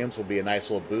 Kyron Williams will be a nice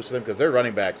little boost to them because their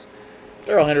running backs,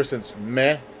 Darrell Henderson's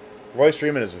meh. Royce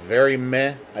Freeman is very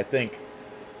meh, I think.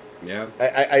 Yeah.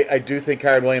 I do think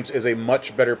Kyron Williams is a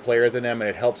much better player than them, and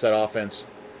it helps that offense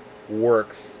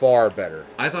work far better.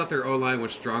 I thought their O-line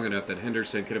was strong enough that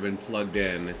Henderson could have been plugged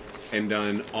in and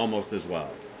done almost as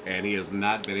well. And he has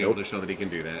not been able to show that he can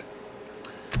do that.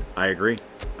 I agree.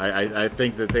 I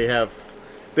think that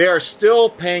they are still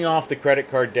paying off the credit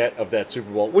card debt of that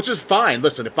Super Bowl, which is fine.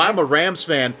 Listen, if I'm a Rams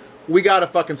fan, we got a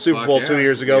fucking Super Bowl 2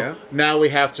 years ago. Yeah. Now we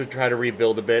have to try to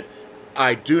rebuild a bit.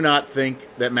 I do not think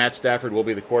that Matt Stafford will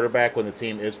be the quarterback when the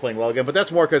team is playing well again, but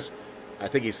that's more because I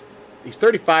think he's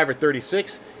 35 or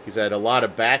 36. He's had a lot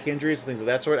of back injuries, things of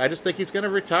that sort. I just think he's going to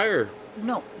retire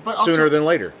But sooner than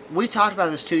later. We talked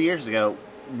about this 2 years ago.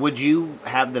 Would you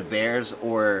have the Bears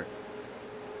or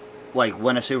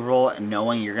win a Super Bowl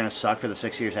knowing you're going to suck for the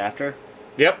 6 years after?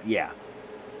 Yep. Yeah.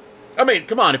 I mean,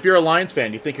 come on. If you're a Lions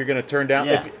fan, you think you're going to turn down?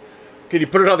 Yeah. Can you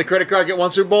put it on the credit card, get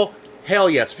one Super Bowl? Hell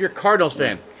yes. If you're a Cardinals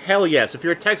fan, hell yes. If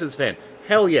you're a Texans fan,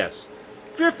 hell yes.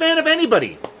 If you're a fan of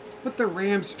anybody. But the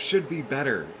Rams should be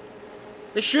better.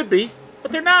 They should be,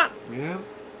 but they're not. Yeah.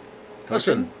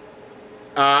 Listen,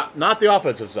 not the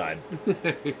offensive side.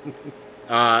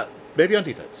 Maybe on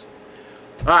defense.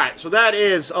 All right, so that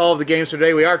is all of the games for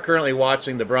today. We are currently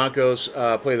watching the Broncos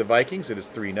play the Vikings. It is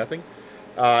 3-0.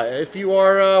 If you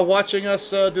are watching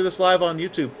us do this live on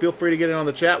YouTube, feel free to get in on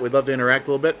the chat. We'd love to interact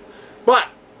a little bit. But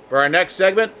for our next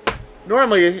segment,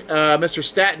 normally Mr.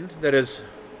 Staten, that is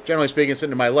generally speaking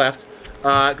sitting to my left,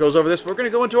 goes over this. But we're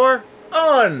going to go into our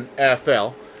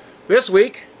un-FL. This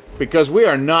week, because we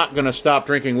are not going to stop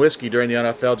drinking whiskey during the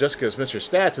NFL just because Mr.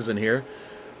 Stats isn't here.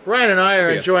 Brian and I are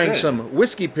enjoying some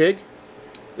Whiskey Pig.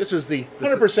 This is the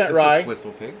 100% rye. This is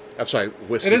Whistle Pig. I'm sorry,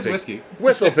 Whiskey It is Pig. whiskey.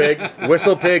 Whistle Pig.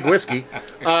 Whistle Pig whiskey.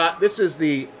 This is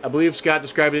the, I believe Scott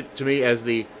described it to me as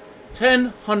the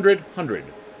 10-100.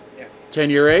 Yeah.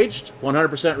 10-year aged,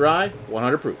 100% rye,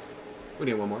 100 proof. We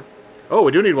need one more. Oh,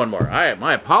 we do need one more.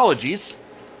 My apologies.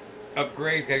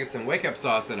 Upgrades, gotta get some wake-up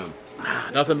sauce in them.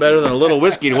 Nothing better than a little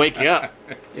whiskey to wake you up.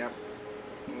 Yep.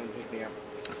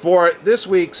 For this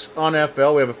week's on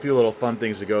NFL, we have a few little fun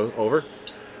things to go over.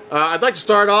 I'd like to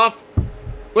start off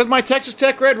with my Texas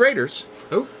Tech Red Raiders.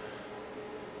 Who?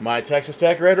 My Texas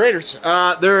Tech Red Raiders.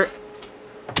 Their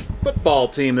football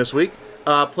team this week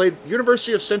played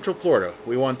University of Central Florida.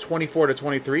 We won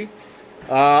 24-23.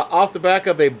 Off the back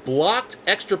of a blocked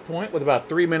extra point with about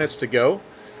 3 minutes to go.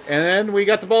 And then we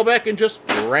got the ball back and just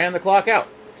ran the clock out.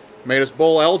 Made us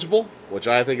bowl eligible, which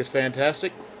I think is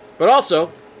fantastic. But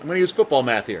also, I'm going to use football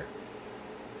math here.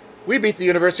 We beat the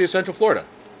University of Central Florida.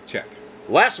 Check.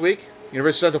 Last week,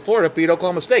 University of Central Florida beat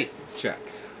Oklahoma State. Check.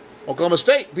 Oklahoma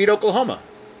State beat Oklahoma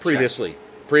previously.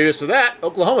 Previous to that,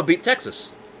 Oklahoma beat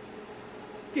Texas.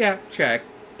 Yeah, check.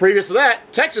 Previous to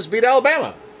that, Texas beat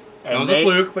Alabama. That was a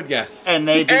fluke, but yes. And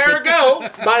they beat Ergo,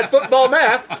 by football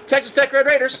math, Texas Tech Red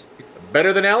Raiders,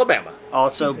 better than Alabama.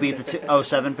 also beat the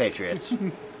 07 Patriots.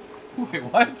 Wait,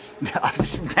 what?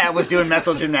 Matt was doing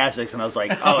mental gymnastics, and I was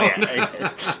like, oh, yeah.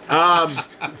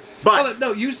 But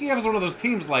No, UCF is one of those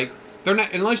teams, like, they're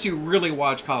not, unless you really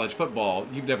watch college football,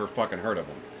 you've never fucking heard of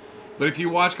them. But if you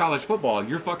watch college football,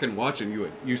 you're fucking watching you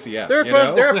at UCF. they're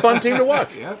fun. They're a fun team to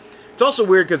watch. Yeah. It's also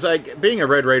weird because, being a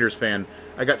Red Raiders fan,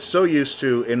 I got so used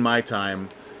to in my time.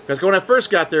 Because when I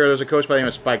first got there was a coach by the name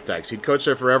of Spike Dykes. He'd coached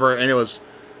there forever, and it was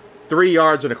 3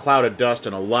 yards in a cloud of dust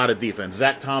and a lot of defense.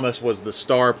 Zach Thomas was the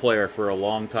star player for a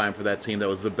long time for that team. That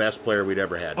was the best player we'd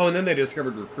ever had. Oh, and then they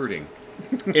discovered recruiting.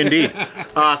 Indeed.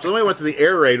 So then we went to the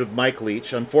air raid with Mike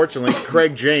Leach. Unfortunately,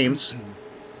 Craig James,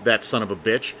 that son of a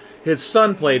bitch, his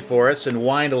son played for us and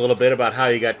whined a little bit about how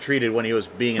he got treated when he was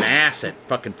being an ass at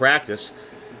fucking practice.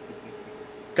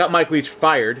 Got Mike Leach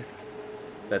fired.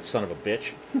 That son of a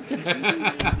bitch.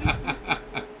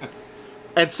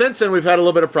 And since then, we've had a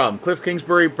little bit of problem. Cliff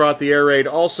Kingsbury brought the air raid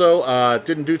also.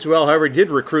 Didn't do too well. However, he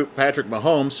did recruit Patrick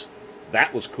Mahomes.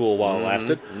 That was cool while it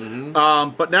lasted.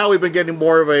 But now we've been getting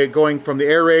more of a, going from the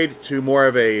air raid to more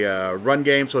of a run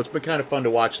game. So it's been kind of fun to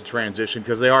watch the transition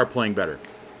because they are playing better.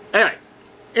 Anyway.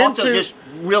 Also, just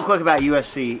real quick about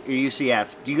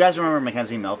UCF. Do you guys remember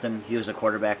Mackenzie Milton? He was a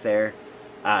quarterback there.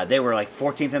 They were like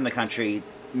 14th in the country,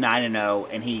 9-0,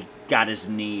 and he got his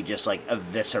knee just like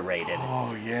eviscerated.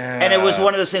 Oh, yeah. And it was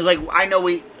one of those things, like, I know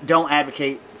we don't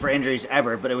advocate for injuries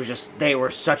ever, but it was just, they were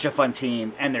such a fun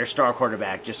team, and their star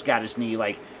quarterback just got his knee,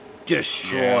 like,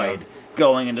 destroyed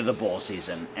going into the bowl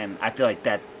season. And I feel like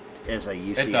that is a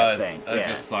UCF thing. It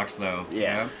just sucks, though.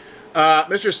 Yeah.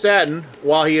 Mr. Staton,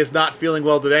 while he is not feeling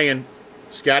well today, and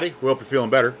Scotty, we hope you're feeling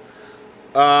better,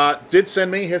 did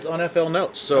send me his NFL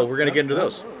notes, so we're going to get into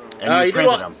those. And you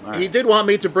printed them. All right. He did want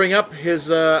me to bring up his,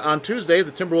 on Tuesday,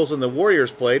 the Timberwolves and the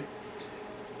Warriors played.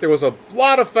 There was a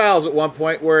lot of fouls at one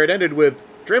point where it ended with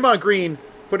Draymond Green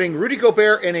putting Rudy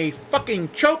Gobert in a fucking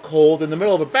chokehold in the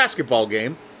middle of a basketball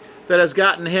game that has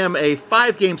gotten him a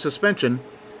 5-game suspension.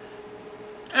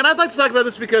 And I'd like to talk about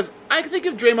this because I think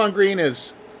of Draymond Green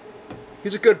as,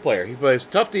 he's a good player. He plays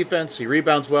tough defense, he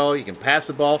rebounds well, he can pass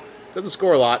the ball, doesn't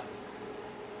score a lot.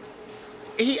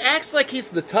 He acts like he's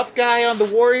the tough guy on the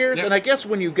Warriors, and I guess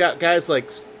when you've got guys like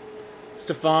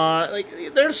Stephon,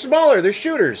 like, they're smaller, they're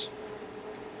shooters.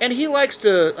 And he likes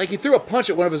to, like, he threw a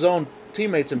punch at one of his own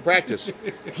teammates in practice.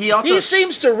 He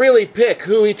seems to really pick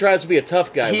who he tries to be a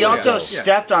tough guy with. He also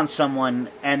stepped on someone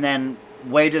and then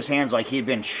waved his hands like he'd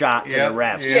been shot to the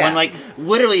refs. Yeah. When, like,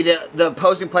 literally the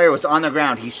opposing player was on the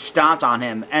ground, he stomped on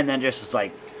him and then just was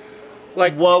like,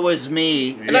 woe was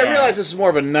me. And I realize this is more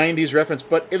of a 90s reference,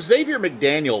 but if Xavier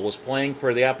McDaniel was playing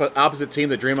for the opposite team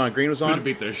that Draymond Green was on,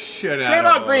 beat the shit out of him.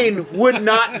 Draymond Green would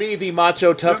not be the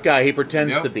macho tough guy he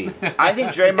pretends to be. I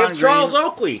think Draymond If Charles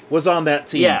Oakley was on that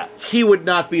team, he would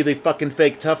not be the fucking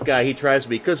fake tough guy he tries to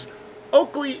be, because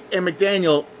Oakley and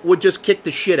McDaniel would just kick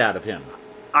the shit out of him.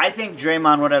 I think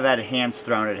Draymond would have had hands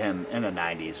thrown at him in the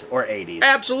 90s or 80s.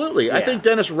 Absolutely. I think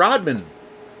Dennis Rodman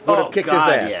would have kicked his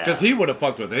ass. Because he would have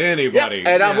fucked with anybody. Yep.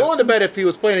 And I'm willing to bet if he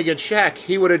was playing against Shaq,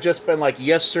 he would have just been like,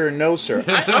 yes, sir, no, sir.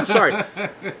 I'm sorry.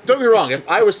 Don't get me wrong. If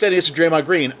I was standing next to Draymond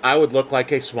Green, I would look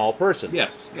like a small person.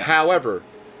 Yes. However,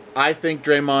 I think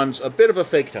Draymond's a bit of a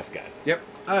fake tough guy. Yep,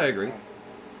 I agree.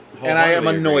 And I am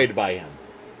annoyed by him.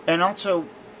 And also,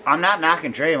 I'm not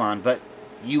knocking Draymond, but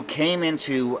you came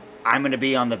into I'm going to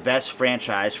be on the best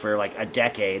franchise for like a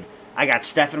decade. I got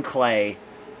Steph and Clay.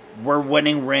 We're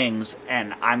winning rings,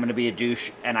 and I'm going to be a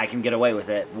douche, and I can get away with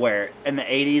it. Where in the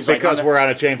 80s... Because we're on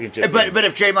a championship team. But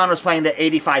if Draymond was playing the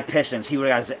 85 Pistons, he would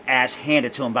have got his ass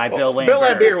handed to him by Bill Laimbeer. Bill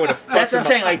Laimbeer would have... That's what I'm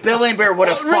saying. Like, Bill Laimbeer would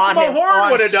have fought him.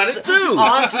 Rick would have done it, too.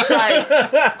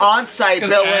 On site,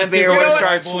 Bill Laimbeer would have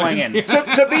started swinging.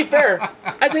 To be fair,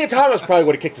 Isaiah Thomas probably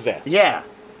would have kicked his ass. Yeah.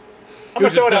 I'm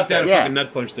going to throw it out there. Yeah. Fucking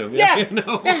nut punched him. Yeah.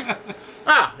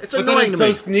 Yeah. It's annoying to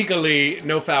me. So sneakily,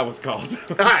 no foul was called.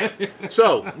 All right.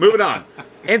 So, moving on.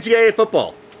 NCAA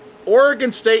football.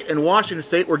 Oregon State and Washington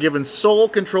State were given sole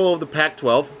control of the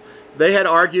Pac-12. They had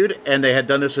argued, and they had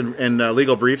done this in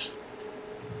legal briefs,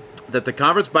 that the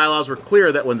conference bylaws were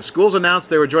clear that when the schools announced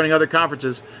they were joining other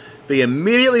conferences, they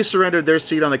immediately surrendered their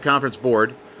seat on the conference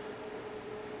board,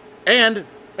 and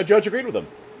a judge agreed with them.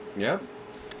 Yeah.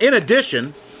 In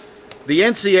addition, the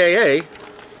NCAA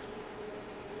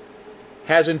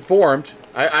has informed,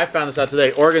 I found this out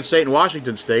today, Oregon State and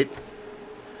Washington State,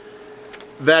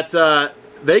 that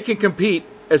they can compete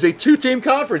as a two-team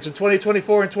conference in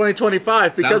 2024 and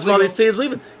 2025 because of all these teams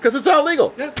leaving. Because it's all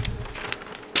legal. Yeah.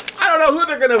 I don't know who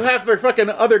they're going to have their fucking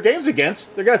other games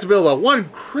against. They're going to have to build a one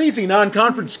crazy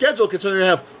non-conference schedule considering they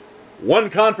have one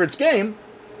conference game.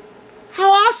 How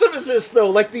awesome is this, though?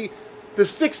 Like the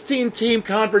 16-team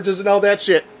conferences and all that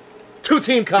shit.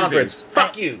 Two-team conference.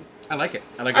 Fuck you. I like it.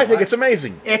 I think it's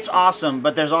amazing. It's awesome,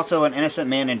 but there's also an innocent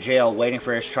man in jail waiting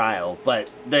for his trial. But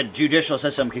the judicial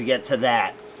system could get to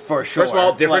that for sure. First of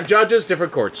all, different judges,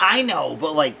 different courts. I know,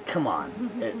 but like, come on.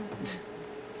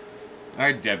 All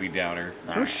right, Debbie Downer.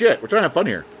 Oh shit, we're trying to have fun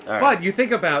here. But you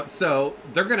think about, so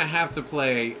they're gonna have to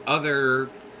play other,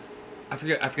 I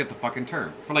forget the fucking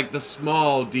term, for like the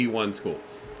small D1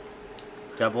 schools.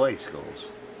 AA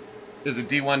schools. Is it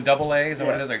D1 AA? Is that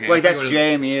what it is? Okay, like that's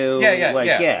JMU.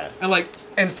 Yeah.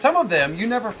 And some of them you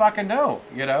never fucking know,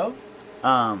 you know.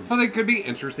 So they could be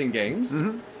interesting games,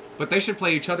 but they should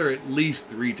play each other at least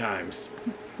 3 times,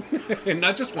 and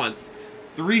not just once.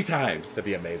 3 times. That'd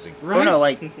be amazing. Right? Oh, no,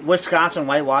 like Wisconsin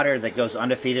Whitewater that goes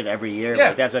undefeated every year. Yeah.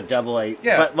 Like that's a AA.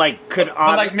 Yeah. But like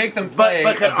make them play.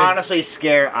 But could honestly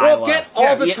scare Iowa. Well, get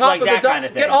all the top like that kind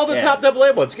of thing. Get all the top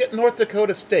AA ones. Get North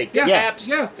Dakota State. Get Apps.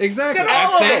 Yeah, exactly. Get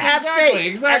all of it. App State.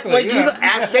 Exactly. Like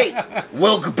App State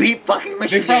will beat fucking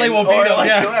Michigan. They probably will beat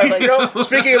them.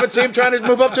 Speaking of a team trying to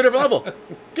move up to a different level,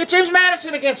 get James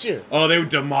Madison against you. Oh, they would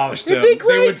demolish them. It'd be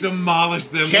great. They would demolish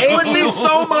them. It would be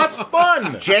so much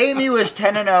fun. JMU is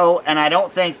 10-0, and I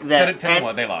don't think that.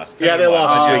 10-1, they lost. Yeah, they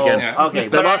lost this weekend. Yeah. Okay,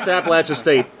 they lost to Appalachia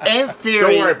State. In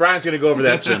theory, don't worry, Brian's going to go over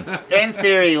that soon. In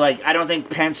theory, like I don't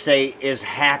think Penn State is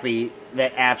happy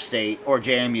that App State or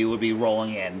JMU would be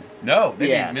rolling in. No,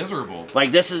 they'd be miserable.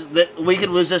 Like we could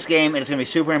lose this game, and it's going to be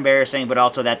super embarrassing. But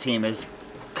also, that team is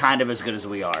kind of as good as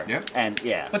we are. Yep. And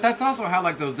But that's also how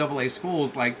like those AA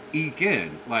schools like eke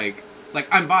in. Like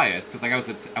I'm biased because like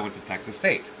I went to Texas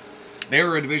State. They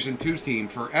were a Division II team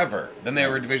forever. Then they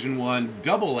were a Division I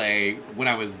AA when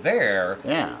I was there.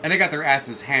 Yeah. And they got their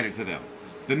asses handed to them.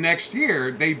 The next year,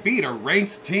 they beat a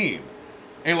ranked team.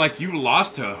 And like, you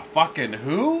lost to fucking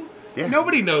who? Yeah.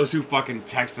 Nobody knows who fucking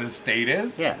Texas State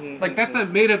is. Yeah. Like, that's the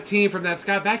made-up team from that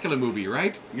Scott Bakula movie,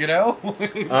 right? You know?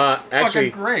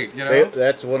 Actually, fucking great, you know?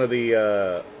 That's one of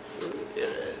the...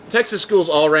 Texas schools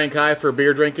all rank high for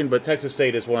beer drinking, but Texas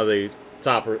State is one of the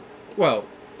top... Well...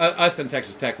 us and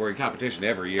Texas Tech were in competition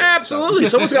every year. Absolutely. So.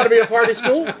 Someone's got to be a party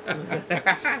school.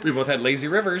 We both had lazy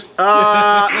rivers.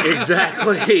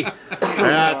 Exactly.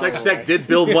 Texas Tech did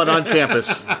build one on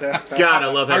campus. God,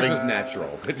 I love Ours having... was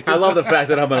natural. I love the fact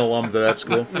that I'm an alum to that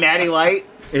school. Natty Light.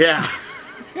 Yeah.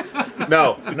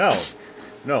 No,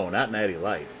 not Natty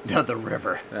Light. No, the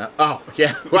river. Oh,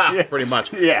 yeah. Wow, pretty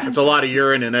much. Yeah. It's a lot of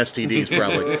urine and STDs,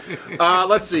 probably.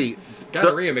 Let's see.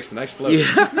 Gonorrhea makes a nice float.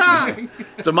 Yeah.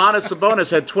 Domantas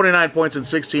Sabonis had 29 points and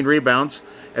 16 rebounds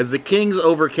as the Kings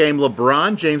overcame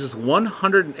LeBron James'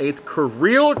 108th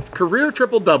career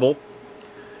triple-double.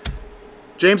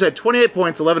 James had 28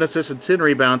 points, 11 assists, and 10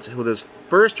 rebounds with his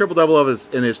first triple-double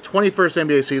in his 21st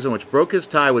NBA season, which broke his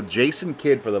tie with Jason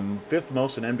Kidd for the 5th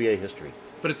most in NBA history.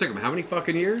 But it took him how many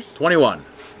fucking years? 21.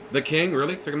 The King,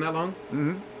 really? Took him that long?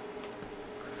 Mm-hmm.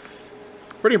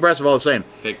 Pretty impressive all the same.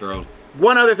 Fake throne.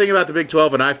 One other thing about the Big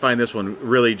 12, and I find this one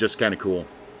really just kind of cool.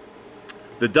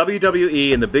 The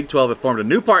WWE and the Big 12 have formed a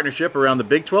new partnership around the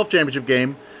Big 12 championship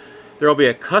game. There will be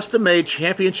a custom-made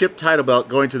championship title belt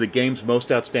going to the game's most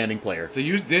outstanding player. So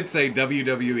you did say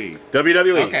WWE.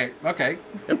 WWE. Okay.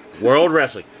 Yep. World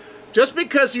Wrestling. Just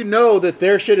because you know that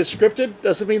their shit is scripted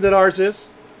doesn't mean that ours is.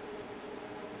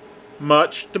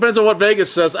 much. Depends on what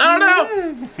Vegas says. I don't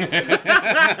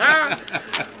know.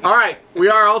 All right. We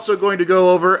are also going to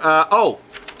go over,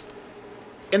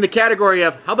 in the category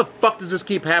of how the fuck does this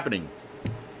keep happening?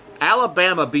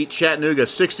 Alabama beat Chattanooga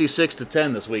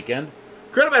 66-10 this weekend.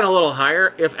 Could have been a little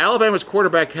higher if Alabama's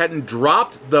quarterback hadn't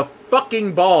dropped the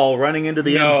fucking ball running into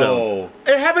the end zone.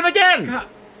 It happened again. God,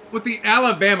 with the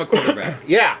Alabama quarterback.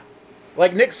 Yeah.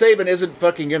 Like Nick Saban isn't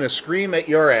fucking going to scream at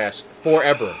your ass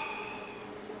forever.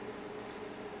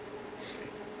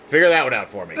 Figure that one out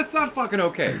for me. That's not fucking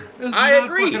okay. That's I not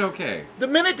agree. fucking okay. The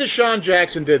minute Deshaun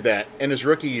Jackson did that in his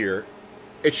rookie year,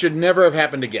 it should never have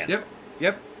happened again.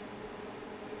 Yep.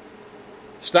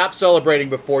 Stop celebrating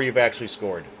before you've actually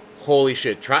scored. Holy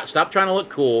shit. Stop trying to look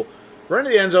cool. Run to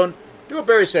the end zone. Do what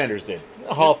Barry Sanders did.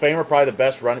 A Hall of Famer, probably the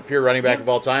best pure running back of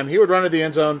all time. He would run to the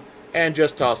end zone and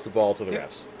just toss the ball to the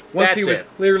refs. Once he was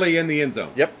clearly in the end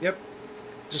zone. Yep.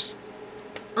 Just...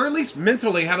 Or at least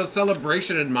mentally have a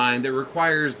celebration in mind that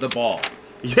requires the ball.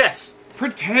 Yes.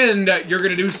 Pretend that you're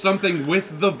going to do something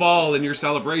with the ball in your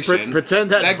celebration. Pretend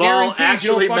that ball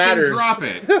actually matters. Drop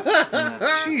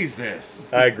it.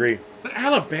 Jesus. I agree. But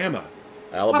Alabama.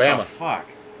 What the fuck?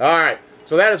 All right.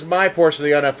 So that is my portion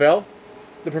of the NFL.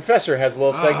 The professor has a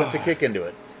little segment to kick into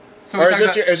it. So or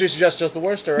is this just the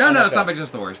worst? Or no, NFL? It's not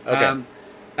just the worst. Okay.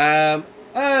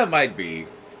 Might be.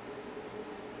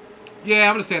 Yeah,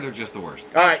 I'm going to say they're just the worst.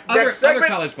 All right. Next segment.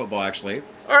 Other college football, actually.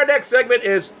 Our next segment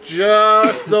is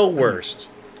just the worst.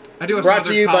 I do have Brought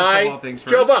some to you college by football things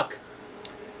first. Joe Buck.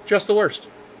 Just the worst.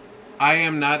 I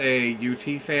am not a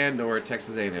UT fan nor a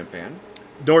Texas A&M fan.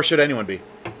 Nor should anyone be.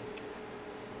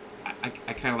 I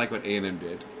kind of like what A&M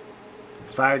did.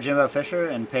 Fired Jimbo Fisher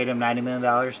and paid him $90 million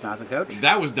not to coach?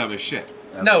 That was dumb as shit.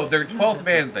 Okay. No, their 12th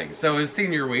man thing. So his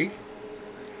senior week.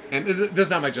 And this is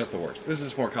not my just the worst. This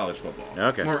is more college football.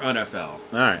 Okay. More NFL. All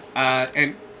right.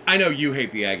 And I know you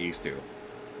hate the Aggies too.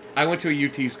 I went to a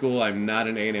UT school. I'm not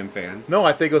an A&M fan. No,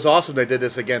 I think it was awesome they did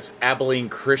this against Abilene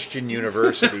Christian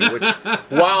University, which,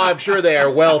 while I'm sure they are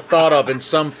well thought of in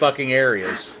some fucking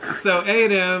areas. So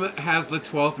A&M has the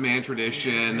 12th man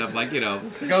tradition of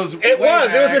goes. It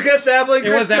was against Abilene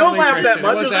Christian. Don't laugh that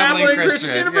much. It was Abilene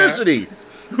Christian University. Yeah.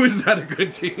 Who's not a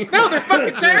good team. No, they're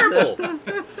fucking terrible.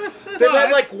 They've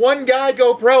had like one guy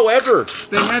go pro ever.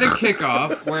 They had a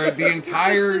kickoff where the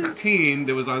entire team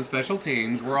that was on special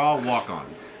teams were all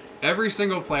walk-ons. Every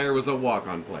single player was a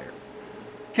walk-on player.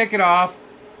 Kick it off.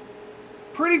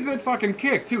 Pretty good fucking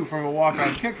kick, too, from a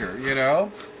walk-on kicker,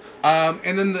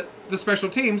 And then the special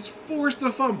teams forced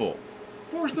a fumble.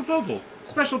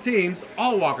 Special teams,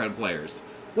 all walk-on players.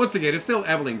 Once again, it's still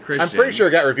Abilene Christian. I'm pretty sure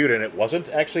it got reviewed and it wasn't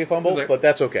actually a fumble, but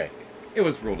that's okay. It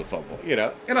was ruled a fumble,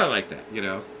 And I like that,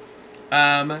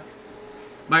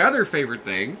 My other favorite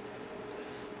thing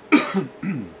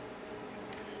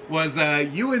was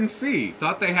UNC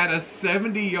thought they had a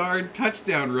 70-yard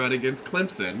touchdown run against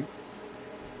Clemson,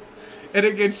 and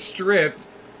it gets stripped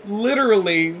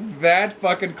literally that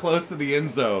fucking close to the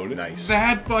end zone. Nice.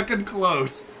 That fucking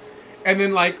close. And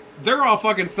then, they're all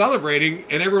fucking celebrating,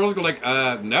 and everyone's going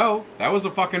no, that was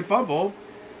a fucking fumble.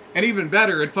 And even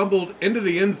better, it fumbled into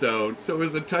the end zone, so it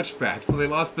was a touchback, so they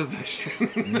lost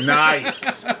possession.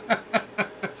 Nice.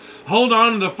 Hold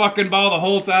on to the fucking ball the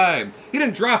whole time. He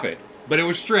didn't drop it, but it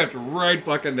was stripped right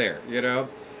fucking there,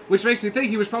 Which makes me think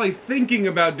he was probably thinking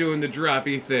about doing the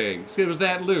droppy thing. So it was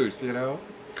that loose,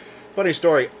 Funny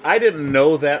story. I didn't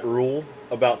know that rule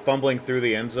about fumbling through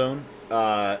the end zone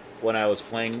when I was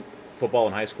playing football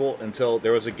in high school until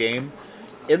there was a game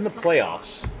in the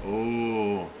playoffs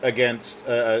against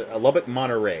Lubbock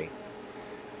Monterey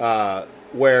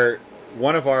where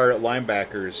one of our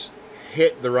linebackers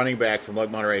hit the running back from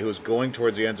Lubbock Monterey who was going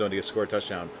towards the end zone to score a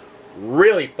touchdown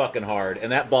really fucking hard,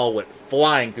 and that ball went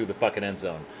flying through the fucking end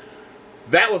zone.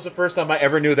 That was the first time I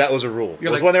ever knew that was a rule. It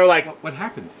was when they were like, what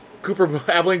happens?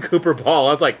 Abilene Cooper ball.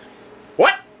 I was like,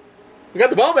 what? We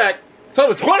got the ball back. It's on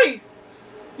the 20.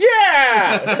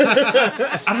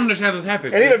 Yeah! I don't understand how this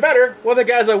happened. And even better, one of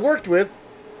the guys I worked with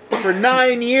for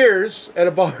 9 years at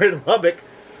a bar in Lubbock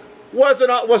was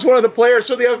one of the players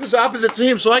for the opposite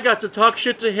team, so I got to talk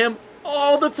shit to him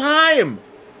all the time.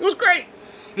 It was great.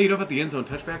 Hey, you know about the end zone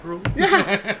touchback rule?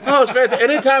 Yeah. Oh, it was fantastic.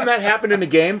 Anytime that happened in a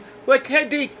game, like, hey,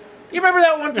 Deke, you remember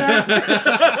that one time?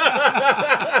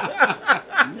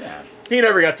 Yeah. He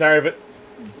never got tired of it.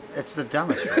 It's the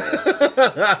dumbest rule.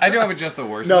 I do have it just the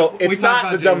worst. No, it's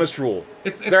not the dumbest rule.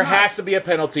 There has to be a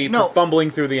penalty for fumbling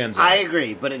through the end zone. I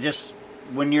agree, but it just,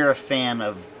 when you're a fan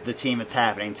of the team it's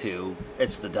happening to,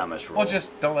 it's the dumbest rule. Well,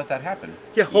 just don't let that happen.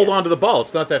 Yeah, hold on to the ball.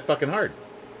 It's not that fucking hard.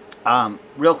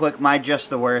 Real quick, my just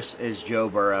the worst is Joe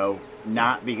Burrow.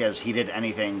 Not because he did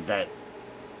anything that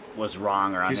was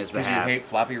wrong or on his Because you behalf. hate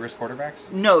floppy wrist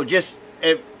quarterbacks? No, just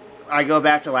I go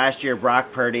back to last year.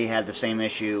 Brock Purdy had the same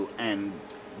issue, and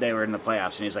they were in the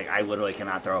playoffs, and he's like, I literally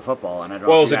cannot throw a football, and I don't.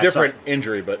 Well, know it if was you a guys different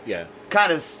injury, but yeah.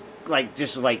 kind of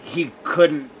like he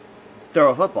couldn't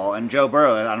throw a football, and Joe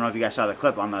Burrow. I don't know if you guys saw the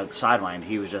clip on the sideline.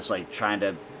 He was just like trying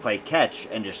to play catch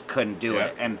and just couldn't do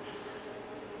it, and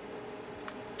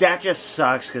that just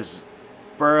sucks because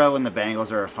Burrow and the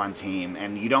Bengals are a fun team,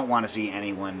 and you don't want to see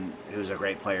anyone who's a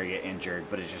great player get injured,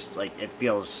 but it's just like it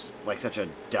feels like such a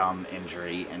dumb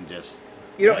injury, and just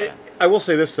I will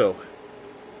say this though,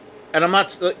 and I'm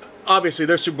not obviously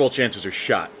their Super Bowl chances are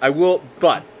shot.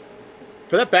 But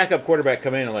for that backup quarterback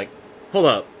coming in and like, hold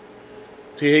up,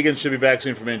 T. Higgins should be back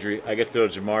soon from injury. I get to throw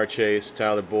Jamar Chase,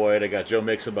 Tyler Boyd. I got Joe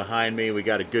Mixon behind me. We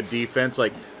got a good defense.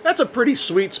 Like that's a pretty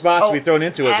sweet spot to be thrown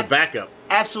into as a backup.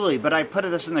 Absolutely, but I put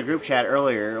this in the group chat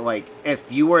earlier. Like,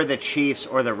 if you were the Chiefs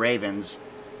or the Ravens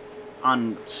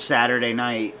on Saturday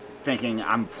night thinking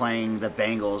I'm playing the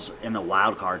Bengals in the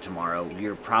wild card tomorrow,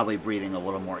 you're probably breathing a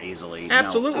little more easily.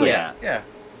 Absolutely. Yeah.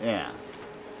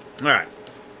 All right.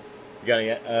 You got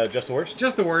any just the worst?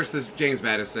 Just the worst is James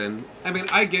Madison. I mean,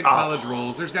 I get college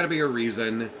rules. There's got to be a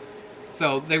reason.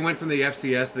 So they went from the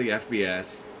FCS to the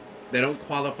FBS. They don't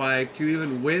qualify to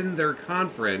even win their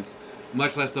conference,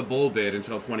 much less the bowl bid,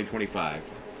 until 2025.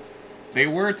 They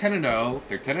were 10-0.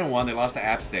 They're 10-1. They lost to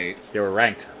App State. They were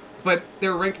ranked. But they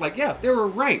were ranked they were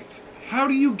ranked. How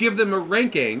do you give them a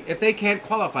ranking if they can't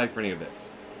qualify for any of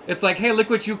this? It's like, hey, look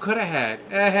what you could have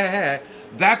had.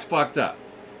 That's fucked up.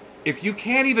 If you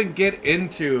can't even get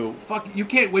into... you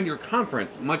can't win your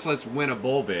conference, much less win a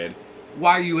bowl bid.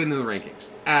 Why are you in the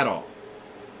rankings? At all.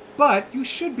 But you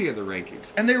should be in the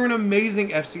rankings. And they were an amazing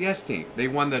FCS team. They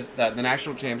won the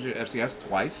national championship FCS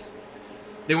twice.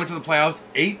 They went to the playoffs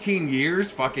 18 years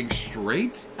fucking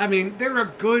straight. I mean, they're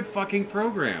a good fucking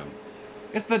program.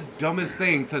 It's the dumbest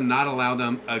thing to not allow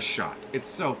them a shot. It's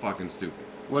so fucking stupid.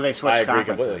 Well, they switched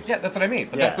conferences. Completely. Yeah, that's what I mean.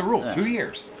 But that's the rule. 2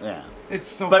 years. Yeah. It's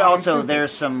so But fucking also, stupid.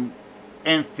 there's some,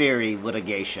 in theory,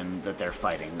 litigation that they're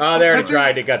fighting. They already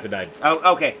tried. It got denied.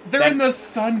 Oh, okay. They're in the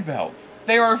Sun Belt.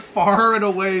 They are far and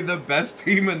away the best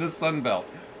team in the Sun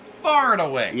Belt. Far and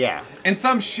away. Yeah. And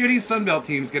some shitty Sun Belt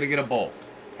team's going to get a bowl.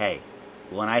 Hey,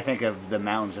 when I think of the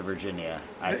mountains of Virginia,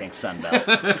 I think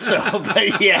Sunbelt. So,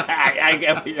 but yeah,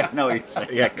 I know what you're saying.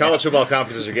 Yeah, college football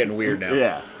conferences are getting weird now.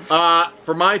 Yeah.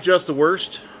 For my just the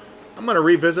worst, I'm going to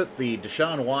revisit the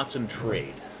Deshaun Watson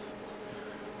trade,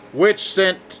 which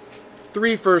sent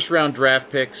 3 first-round draft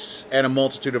picks and a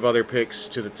multitude of other picks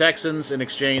to the Texans in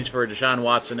exchange for Deshaun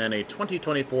Watson and a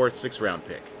 2024 6th-round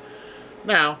pick.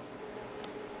 Now,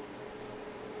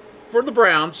 for the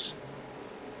Browns,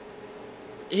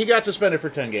 he got suspended for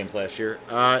 10 games last year.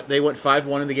 They went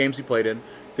 5-1 in the games he played in.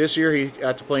 This year, he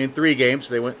got to play in 3 games.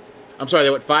 They went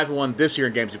 5-1 this year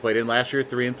in games he played in. Last year,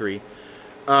 3-3.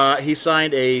 He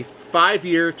signed a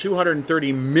 5-year,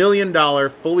 $230 million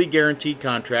fully guaranteed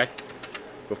contract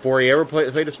before he ever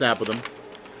played a snap with them.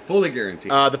 Fully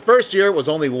guaranteed. The first year was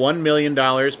only $1 million,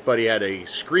 but he had a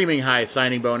screaming high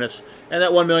signing bonus. And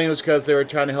that $1 million was because they were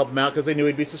trying to help him out because they knew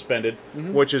he'd be suspended,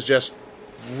 which is just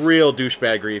real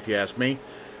douchebaggery, if you ask me.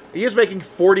 He is making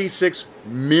 $46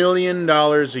 million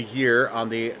a year on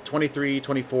the 23,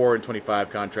 24, and 25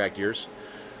 contract years.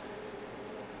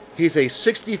 He's a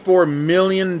 $64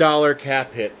 million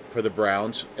cap hit for the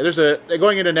Browns. And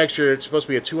going into next year, it's supposed to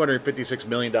be a $256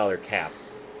 million cap.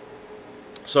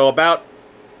 So about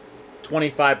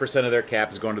 25% of their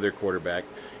cap is going to their quarterback.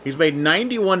 He's made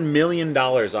 $91 million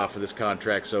off of this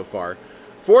contract so far.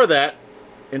 For that,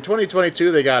 in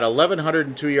 2022, they got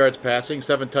 1,102 yards passing,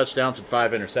 7 touchdowns, and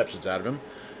 5 interceptions out of him.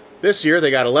 This year, they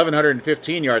got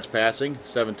 1,115 yards passing,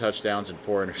 7 touchdowns, and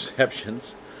 4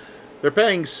 interceptions. They're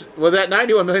paying, well, that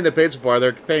 $91 million they paid so far,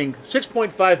 they're paying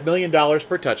 $6.5 million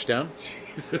per touchdown.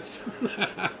 Jesus.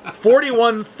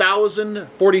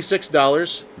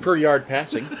 $41,046 per yard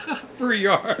passing. Per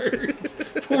yard.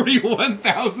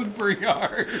 $41,000 per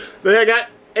yard. They got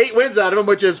 8 wins out of him,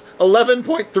 which is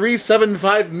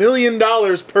 $11.375 million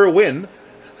per win.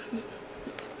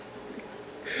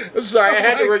 I'm sorry, I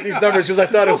had to work these numbers because I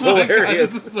thought it was hilarious. God,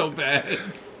 this is so bad.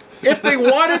 If they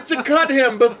wanted to cut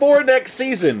him before next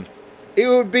season, it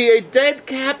would be a dead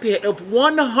cap hit of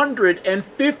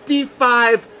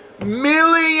 $155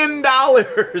 million.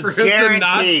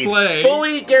 Guaranteed.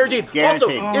 Fully guaranteed.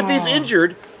 Guaranteed. Also, if he's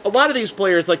injured, a lot of these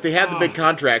players, like, they have the big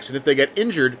contracts, and if they get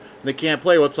injured and they can't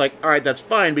play, well, it's like, all right, that's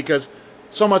fine, because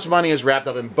so much money is wrapped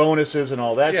up in bonuses and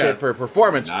all that shit for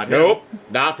performance. Nope,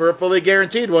 not for a fully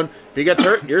guaranteed one. If he gets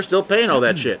hurt, you're still paying all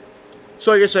that shit.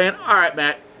 So you're saying, all right,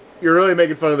 Matt, you're really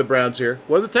making fun of the Browns here.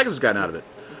 What have the Texans gotten out of it?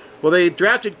 Well, they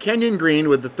drafted Kenyon Green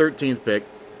with the 13th pick,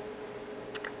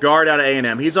 guard out of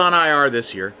A&M. He's on IR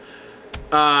this year.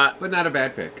 But not a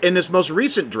bad pick. In this most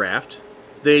recent draft,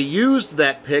 they used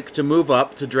that pick to move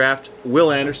up to draft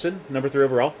Will Anderson, number 3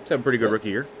 overall. He's having a pretty good rookie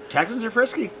year. Texans are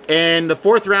frisky. And the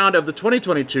 4th round of the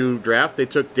 2022 draft, they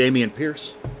took Damian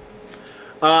Pierce.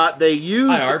 They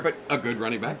used IR, but a good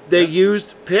running back. They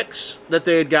used picks that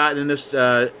they had gotten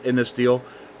in this deal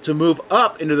to move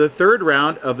up into the 3rd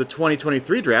round of the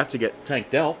 2023 draft to get Tank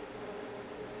Dell.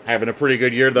 Having a pretty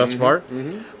good year thus far.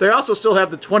 Mm-hmm. They also still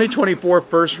have the 2024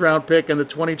 first round pick and the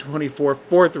 2024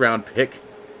 4th round pick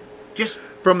Just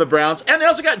from the Browns. And they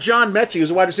also got John Mechie,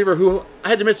 who's a wide receiver who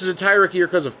had to miss his entire rookie year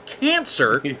because of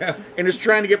cancer and is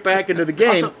trying to get back into the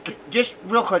game. Also, just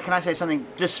real quick, can I say something?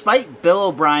 Despite Bill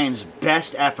O'Brien's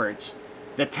best efforts,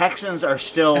 the Texans are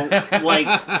still like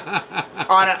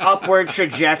on an upward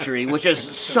trajectory, which is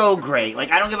so great.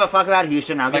 Like, I don't give a fuck about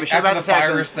Houston. I'll give a shit about the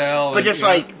Texans. But just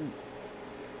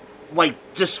like,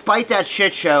 despite that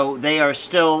shit show, they are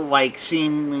still like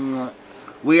seeming.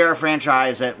 We are a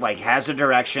franchise that like has a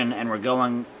direction, and we're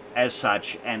going as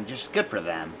such, and just good for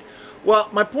them. Well,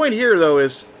 my point here though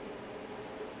is,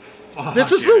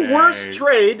 this is the worst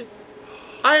trade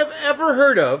I have ever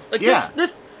heard of. Like,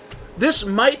 this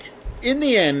might, in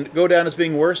the end, go down as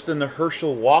being worse than the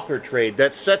Herschel Walker trade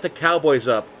that set the Cowboys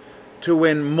up to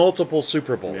win multiple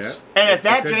Super Bowls. Yeah. And if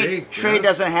that trade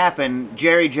doesn't happen,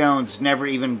 Jerry Jones never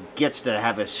even gets to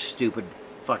have a stupid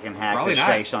fucking hagfish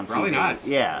face on TV. Probably not.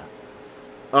 Yeah.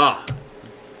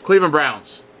 Cleveland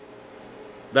Browns.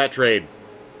 That trade,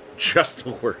 just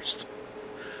the worst.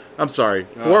 I'm sorry.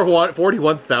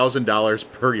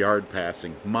 $41,000 per yard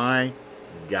passing. My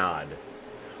God.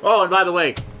 Oh, and by the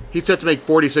way, he's set to make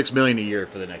 $46 million a year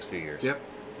for the next few years. Yep.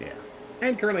 Yeah.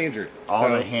 And currently injured. All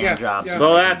the hand jobs. Yeah.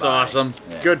 So that's awesome.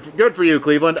 Yeah. Good for you,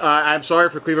 Cleveland. I'm sorry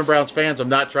for Cleveland Browns fans. I'm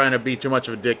not trying to be too much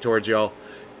of a dick towards y'all.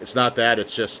 It's not that.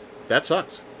 It's just, that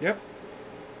sucks. Yep.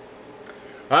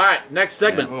 All right, next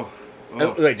segment.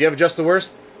 Wait, do you have just the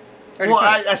worst? Well,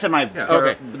 I said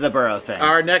the Burrow thing.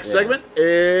 Our next segment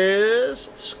is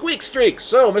Squeak Streaks.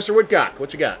 So, Mr. Woodcock,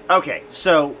 what you got? Okay,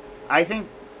 so I think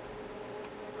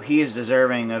he is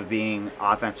deserving of being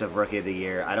Offensive Rookie of the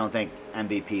Year. I don't think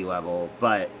MVP level,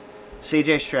 but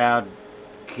C.J. Stroud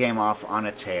came off on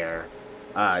a tear.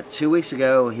 2 weeks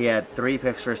ago, he had 3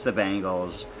 picks versus the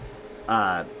Bengals.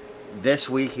 This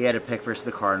week, he had a pick versus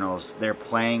the Cardinals. They're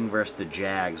playing versus the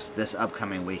Jags this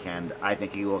upcoming weekend. I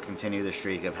think he will continue the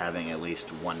streak of having at least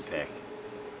 1 pick.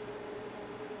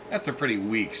 That's a pretty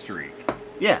weak streak.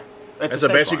 Yeah. That's the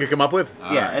best you could come up with?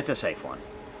 It's a safe one.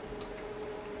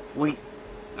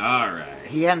 All right.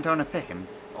 He hadn't thrown a pick in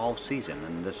all season,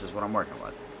 and this is what I'm working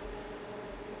with.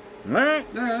 All right.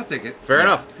 Yeah, I'll take it. Fair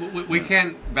enough. We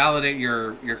can't validate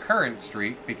your current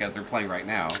streak because they're playing right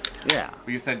now. Yeah.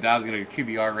 But you said Dobbs going to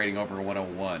QBR rating over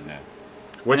 101.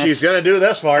 Which he's going to do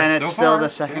thus far. And it's So still far, the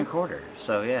second quarter,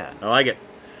 so yeah. I like it.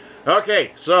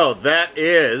 Okay, so that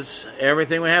is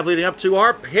everything we have leading up to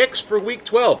our picks for Week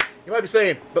 12. You might be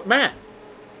saying, but Matt,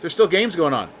 there's still games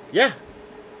going on. Yeah.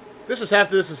 This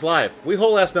is live. We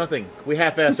whole ass nothing. We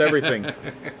half-ass everything.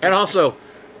 And also,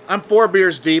 I'm 4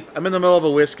 beers deep. I'm in the middle of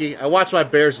a whiskey. I watched my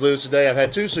Bears lose today. I've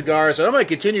had 2 cigars, and I'm going to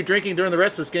continue drinking during the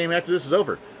rest of this game after this is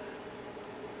over.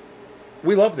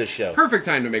 We love this show. Perfect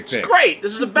time to make picks. It's great.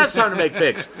 This is the best time to make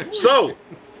picks. So,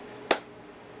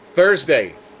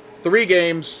 Thursday, 3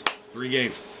 games. 3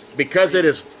 games. Because it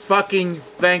is fucking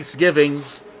Thanksgiving.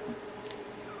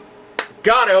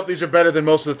 God, I hope these are better than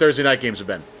most of the Thursday night games have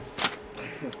been.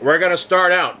 We're going to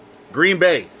start out. Green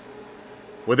Bay,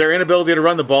 with their inability to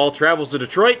run the ball, travels to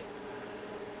Detroit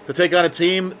to take on a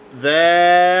team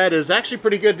that is actually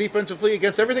pretty good defensively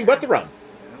against everything but the run.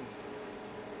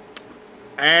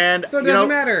 And so it doesn't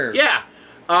matter. Yeah.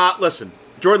 Listen,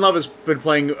 Jordan Love has been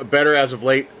playing better as of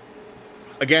late.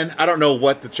 Again, I don't know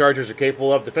what the Chargers are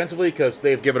capable of defensively because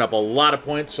they've given up a lot of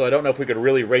points, so I don't know if we could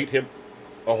really rate him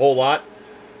a whole lot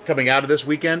coming out of this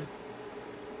weekend.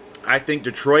 I think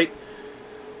Detroit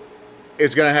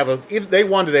is going to have they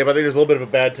won today, but I think there's a little bit of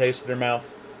a bad taste in their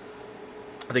mouth.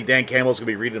 I think Dan Campbell's going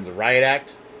to be reading them the riot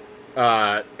act.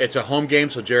 It's a home game,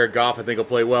 so Jared Goff, I think, will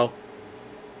play well.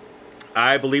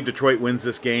 I believe Detroit wins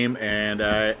this game, and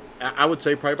I would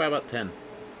say probably by about 10.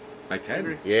 By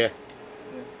 10? Yeah.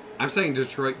 I'm saying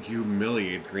Detroit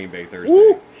humiliates Green Bay Thursday.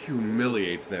 Woo!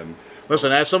 Humiliates them.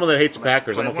 Listen, as someone that hates the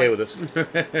Packers, I'm okay with this.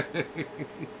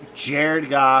 Jared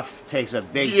Goff takes a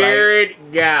big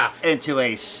Goff into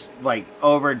a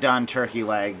overdone turkey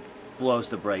leg, blows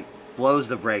the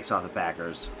brakes off the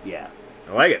Packers. Yeah,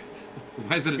 I like it.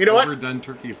 Why is it an overdone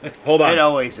turkey leg? Hold on. It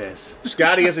always is.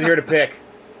 Scotty isn't here to pick,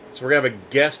 so we're gonna have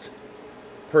a guest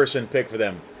person pick for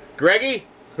them. Greggy,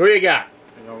 who you got?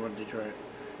 I'm going with Detroit.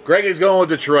 Greggy's going with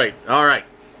Detroit. All right.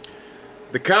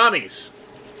 The Commies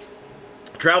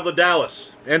travel to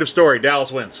Dallas. End of story.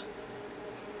 Dallas wins.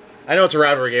 I know it's a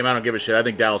rivalry game. I don't give a shit. I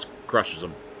think Dallas crushes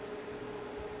them.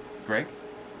 Greg?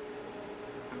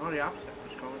 I'm going the opposite. I'm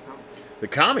just going with Tom. The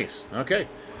Commies. Okay.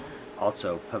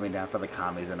 Also, put me down for the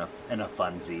Commies in a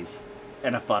funsies.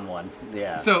 In a fun one.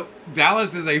 Yeah. So,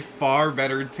 Dallas is a far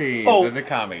better team Oh. than the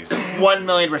Commies.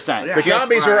 1,000,000%. Yeah. The Just-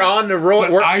 Commies are on the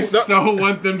road. But I so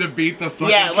want them to beat the fucking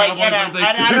Yeah, like, Cowboys and on I'm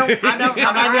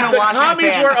not even a The Washington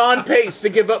Commies fan. were on pace to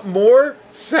give up more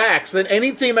sacks than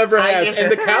any team ever I has, just-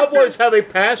 and the Cowboys have a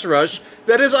pass rush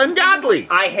that is ungodly.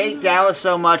 I hate Dallas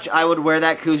so much, I would wear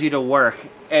that koozie to work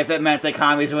if it meant the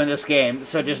Commies win this game.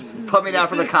 So just put me down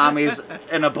for the Commies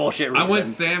in a bullshit reason. I want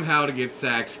Sam Howell to get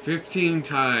sacked 15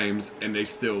 times and they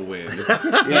still win.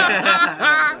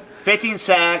 Yeah. 15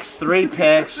 sacks, 3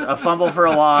 picks, a fumble for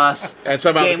a loss, And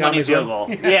somehow the game-winning Commies field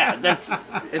win. goal. Yeah, that's Is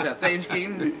that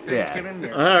Thanksgiving? Yeah.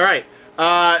 Thanksgiving? All right.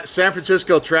 San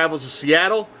Francisco travels to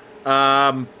Seattle.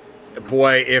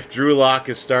 Boy, if Drew Lock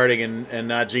is starting and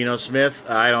not Geno Smith,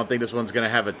 I don't think this one's going to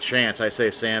have a chance. I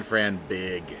say San Fran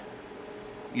big.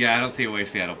 Yeah, I don't see a way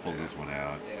Seattle pulls this one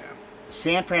out. Yeah.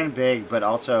 San Fran big, but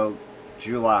also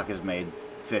Drew Lock has made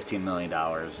 $15 million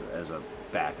as a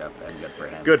backup, and good for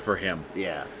him. Good for him.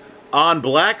 Yeah. On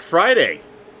Black Friday,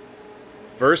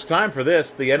 first time for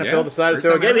this, the NFL Yeah, decided to first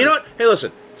throw a time game. You ever. know what? Hey,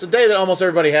 listen, it's a day that almost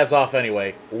everybody has off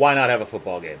anyway. Why not have a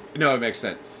football game? No, it makes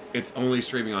sense. It's only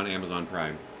streaming on Amazon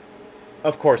Prime.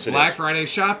 Of course it is. Black Friday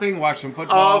shopping, watch some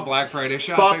football. Of Black Friday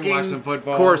shopping, watch some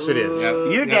football. Of course it is. Yep.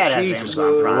 Your Yep. dad has Jesus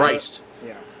Amazon Prime. Christ.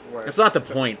 Yeah. Word. That's not the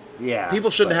point. Yeah.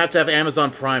 People shouldn't but- have to have Amazon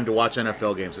Prime to watch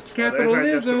NFL games. It's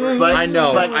Capitalism. But, I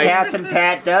know, But I- Captain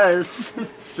Pat does.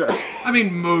 So, I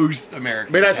mean, most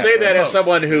Americans. I mean, I say that as Most,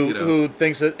 someone who, you know. who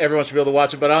thinks that everyone should be able to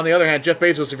watch it, but on the other hand, Jeff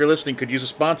Bezos, if you're listening, could use a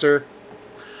sponsor.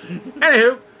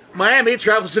 Anywho, Miami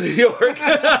travels to New York.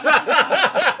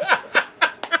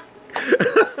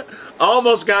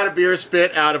 Almost got a beer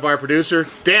spit out of our producer.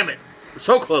 Damn it.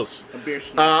 So close. A beer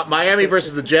snap. Miami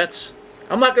versus the Jets.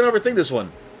 I'm not going to overthink this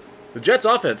one. The Jets'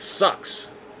 offense sucks.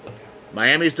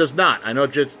 Miami's does not. I know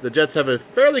the Jets have a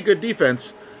fairly good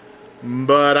defense,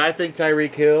 but I think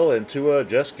Tyreek Hill and Tua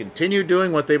just continue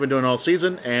doing what they've been doing all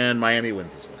season, and Miami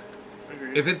wins this one.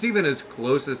 Agreed. If it's even as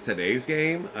close as today's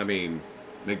game, I mean,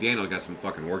 McDaniel got some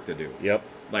fucking work to do. Yep,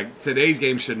 Like, today's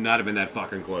game should not have been that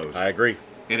fucking close. I agree.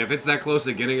 And if it's that close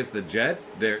again against the Jets,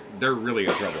 they're really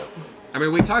in trouble. I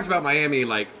mean, we talked about Miami,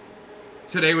 like,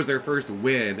 today was their first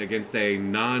win against a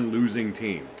non-losing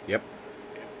team. Yep.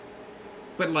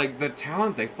 But, like, the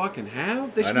talent they fucking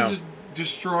have, they I should be know. just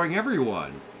destroying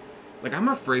everyone. Like, I'm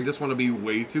afraid this one will be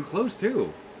way too close,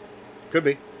 too. Could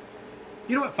be.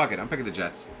 You know what? Fuck it. I'm picking the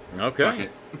Jets. Fuck Okay.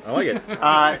 it. I like it.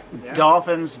 Yeah.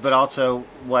 Dolphins, but also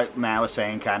what Matt was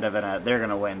saying, kind of they're going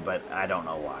to win, but I don't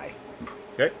know why.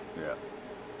 Okay. Yeah.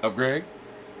 Oh, Greg?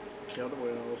 Kill the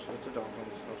Wheels. It's the Dolphins.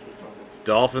 That's the Dolphins.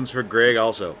 Dolphins for Greg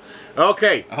also.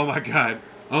 Okay. Oh, my God.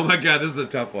 Oh, my God. This is a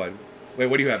tough one. Wait,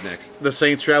 what do you have next? The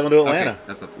Saints traveling to Atlanta. Okay,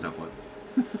 that's not the tough one.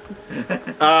 Well,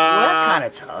 that's kind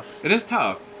of tough. It is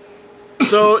tough.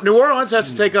 So New Orleans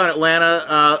has to take on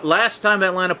Atlanta. Last time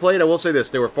Atlanta played, I will say this,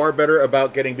 they were far better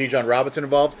about getting Bijan Robinson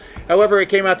involved. However, it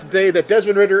came out today that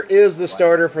Desmond Ridder is the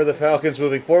starter for the Falcons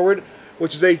moving forward,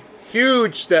 which is a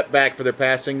huge step back for their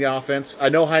passing offense. I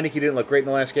know Heineke didn't look great in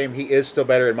the last game. He is still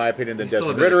better, in my opinion, than He's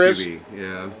still a Desmond better Ridder is. QB.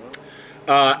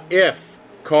 Yeah. If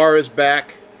Carr is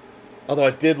back, although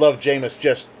I did love Jameis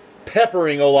just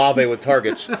peppering Olave with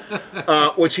targets,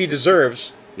 which he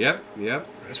deserves, Yep.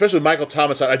 especially with Michael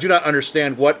Thomas out. I do not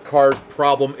understand what Carr's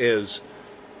problem is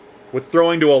with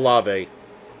throwing to Olave.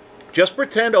 Just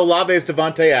pretend Olave is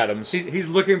Devontae Adams He's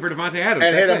looking for Devontae Adams.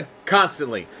 and hit That's him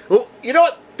constantly. Well, you know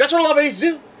what? That's what Olave needs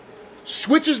to do.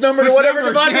 Switch his number to Switch whatever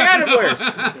numbers, Devontae yeah. Adams wears.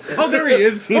 it. Oh, there he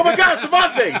is. Oh my God, it's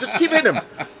Devontae! Just keep hitting him.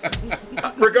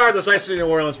 Regardless, I see New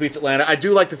Orleans beats Atlanta. I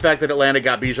do like the fact that Atlanta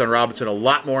got Bijan Robinson a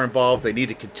lot more involved. They need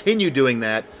to continue doing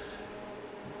that.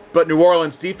 But New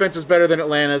Orleans' defense is better than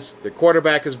Atlanta's. Their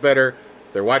quarterback is better.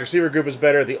 Their wide receiver group is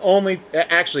better. They're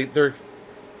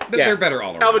better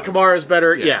all around. Alvin Kamara is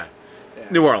better. Yeah. Yeah.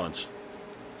 New Orleans.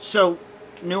 So,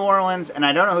 New Orleans, and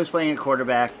I don't know who's playing at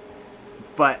quarterback,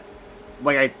 but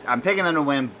I'm picking them to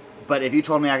win. But if you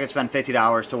told me I could spend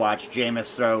 $50 to watch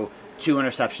Jameis throw 2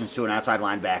 interceptions to an outside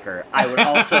linebacker, I would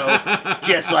also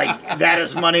just that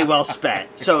is money well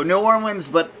spent. So New Orleans,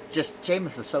 but just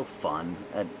Jameis is so fun.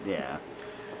 Yeah.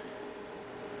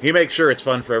 He makes sure it's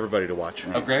fun for everybody to watch.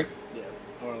 Oh, Greg? Yeah.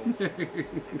 Orleans.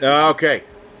 Okay.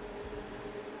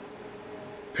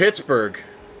 Pittsburgh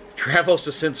travels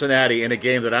to Cincinnati in a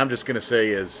game that I'm just going to say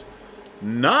is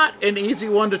not an easy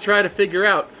one to try to figure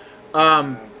out.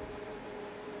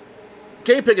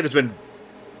 Kenny Pickett has been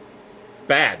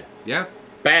bad. Yeah.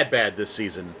 Bad this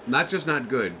season. Not just not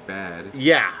good, bad.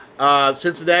 Yeah.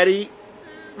 Cincinnati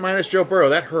minus Joe Burrow,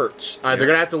 that hurts. They're going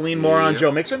to have to lean more on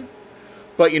Joe Mixon.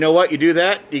 But you know what? You do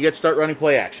that, you get to start running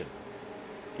play action.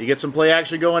 You get some play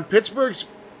action going. Pittsburgh's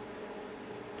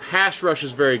pass rush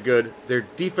is very good. Their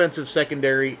defensive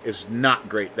secondary is not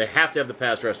great. They have to have the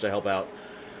pass rush to help out.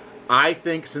 I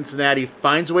think Cincinnati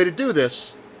finds a way to do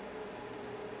this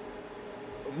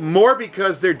more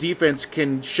because their defense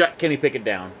can shut Kenny Pickett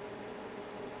down.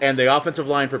 And the offensive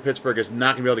line for Pittsburgh is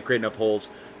not going to be able to create enough holes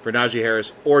for Najee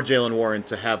Harris or Jalen Warren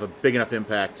to have a big enough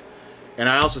impact. And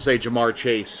I also say Jamar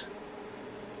Chase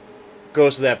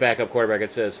goes to that backup quarterback and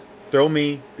says, throw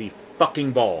me the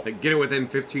fucking ball. Like, get it within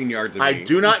 15 yards of me. I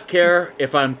do not care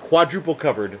if I'm quadruple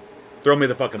covered. Throw me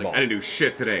the fucking ball. I didn't do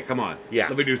shit today. Come on. Yeah.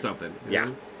 Let me do something.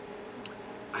 Yeah.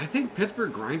 I think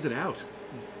Pittsburgh grinds it out.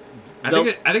 I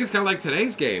think it's kind of like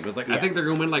today's game. It's like I think they're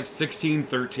going to win like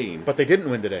 16-13. But they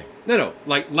didn't win today. No,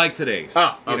 like today's.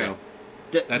 Oh, okay. You know,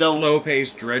 that slow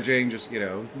pace dredging, just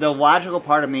The logical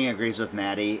part of me agrees with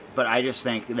Maddie, but I just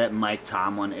think that Mike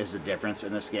Tomlin is the difference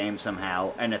in this game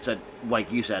somehow, and it's like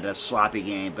you said, a sloppy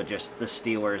game, but just the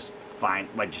Steelers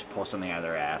just pull something out of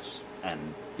their ass,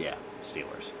 and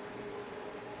Steelers.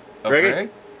 Okay.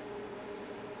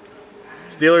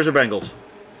 Steelers or Bengals?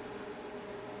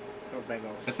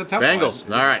 Bengals. It's a tough Bengals.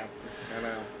 one. All right. I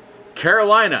know.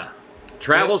 Carolina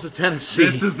travels to Tennessee.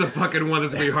 This is the fucking one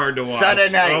that's going to be hard to watch. Sunday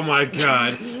night. Oh, my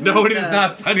God. No, it is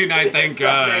not Sunday night, thank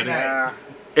God. Yeah.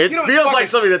 It You know what, feels fuck like it.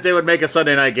 something that they would make a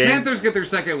Sunday night game. Panthers get their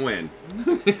second win.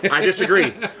 I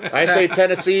disagree. I say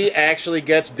Tennessee actually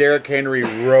gets Derrick Henry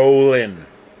rolling.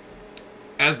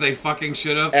 As they fucking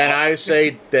should have. And I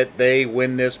say that they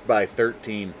win this by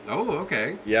 13. Oh,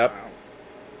 okay. Yep.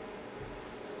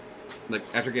 Like,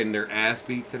 after getting their ass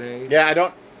beat today. Yeah, I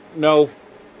don't know.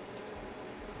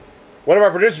 One of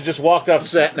our producers just walked off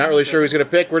set. Not really sure who he's going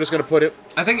to pick. We're just going to put it.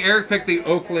 I think Eric picked the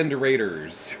Oakland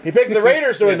Raiders. He picked the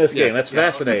Raiders to win this game. Yes, That's yes.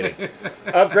 fascinating.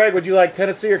 Greg, would you like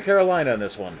Tennessee or Carolina on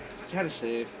this one?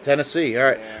 Tennessee. Tennessee. All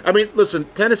right. Yeah. I mean, listen,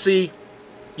 Tennessee,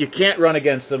 you can't run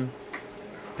against them.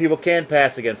 People can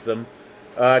pass against them.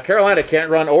 Carolina can't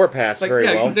run or pass very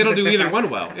well. They don't do either one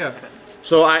well. Yeah.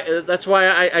 So that's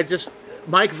why I just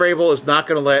Mike Vrabel is not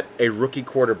going to let a rookie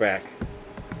quarterback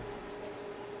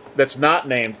that's not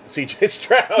named C.J.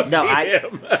 Stroud. No, beat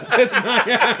him.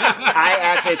 I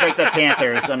actually picked the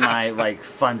Panthers on my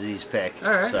funsies pick. All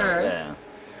right, so, all right. Yeah.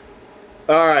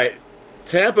 All right.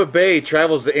 Tampa Bay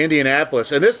travels to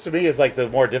Indianapolis, and this to me is like the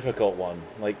more difficult one.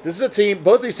 Like, this is a team,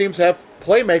 both these teams have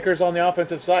playmakers on the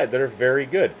offensive side that are very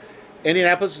good.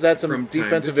 Indianapolis has had some From time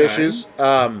defensive to time. issues.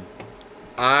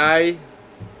 I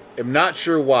am not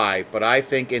sure why, but I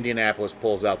think Indianapolis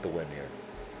pulls out the win here.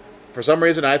 For some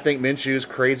reason, I think Minshew's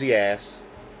crazy ass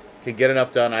can get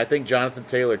enough done. I think Jonathan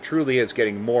Taylor truly is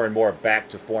getting more and more back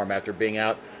to form after being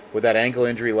out with that ankle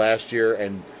injury last year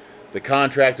and the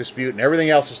contract dispute and everything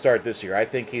else to start this year. I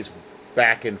think he's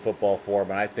back in football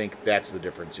form, and I think that's the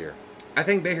difference here. I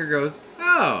think Baker goes,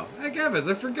 oh, heck Evans,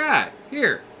 I forgot.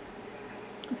 Here.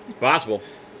 It's possible.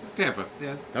 It's Tampa.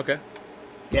 Yeah. Okay.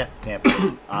 Yeah,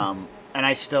 Tampa. And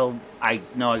I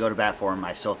know I go to bat for him.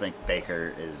 I still think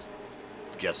Baker is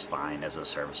just fine as a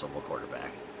serviceable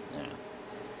quarterback. Yeah.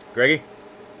 Greggy?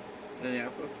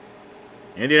 Indianapolis.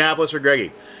 Indianapolis for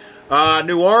Greggy.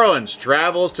 New Orleans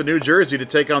travels to New Jersey to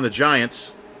take on the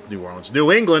Giants.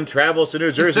 New England travels to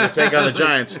New Jersey to take on the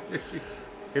Giants.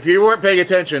 If you weren't paying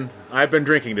attention, I've been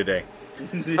drinking today.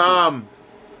 Bill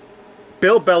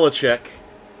Belichick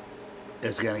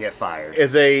Is going to get fired.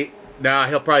 is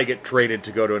he'll probably get traded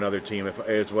to go to another team,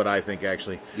 is what I think,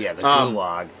 actually. Yeah, the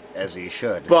gulag, as he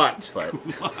should. But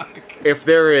if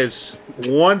there is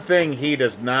one thing he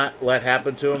does not let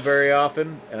happen to him very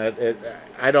often, and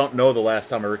I don't know the last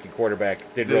time a rookie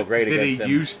quarterback did real great against him.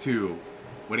 He used to,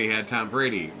 when he had Tom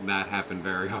Brady, not happen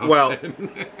very often. Well,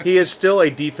 he is still a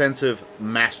defensive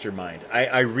mastermind.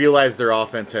 I realize their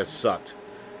offense has sucked,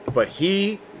 but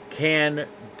he can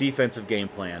defensive game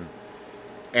plan.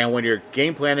 And when you're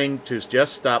game planning to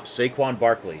just stop Saquon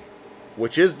Barkley,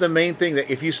 which is the main thing,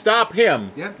 that if you stop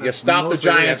him, you stop the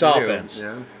Giants' offense.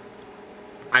 Yeah.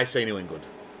 I say New England.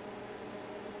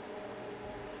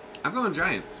 I'm going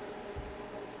Giants.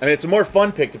 I mean, it's a more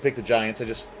fun pick to pick the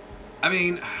Giants. I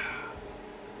mean,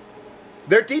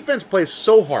 their defense plays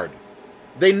so hard.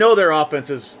 They know their offense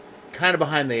is kind of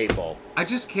behind the eight ball. I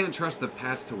just can't trust the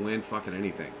Pats to win fucking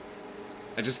anything.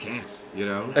 I just can't. You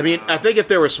know. I mean, I think if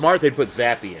they were smart, they'd put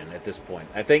Zappy in at this point.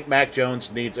 I think Mac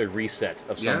Jones needs a reset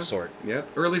of some sort.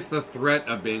 Yep. Or at least the threat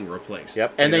of being replaced.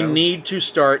 Yep. And they need to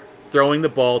start throwing the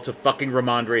ball to fucking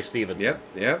Ramondre Stevenson.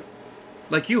 Yep.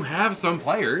 Like, you have some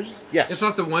players. Yes. It's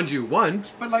not the ones you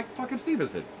want, but like fucking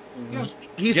Stevenson. Yeah.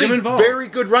 He's Get him a involved. very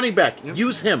good running back. Yep.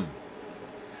 Use him.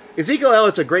 Ezekiel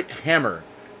Elliott's a great hammer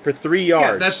for 3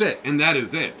 yards. Yeah, that's it. And that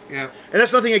is it. Yeah. And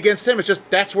that's nothing against him. It's just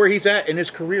that's where he's at in his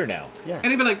career now. Yeah.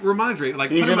 And even like Ramondre,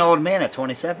 like He's put him an out- old man at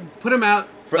 27. Put him out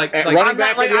like at like running I'm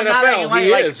back not in the like- I'm not NFL, acting like-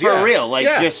 he like, is. for yeah. real, like,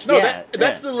 yeah. just- no, yeah,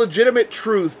 that's yeah. the legitimate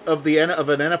truth of of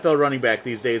an NFL running back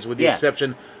these days, with the Yeah.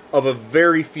 exception of a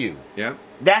very few. Yeah.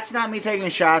 That's not me taking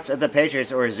shots at the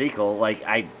Patriots or Ezekiel. Like,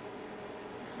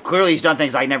 clearly he's done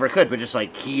things I never could, but just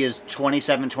like he is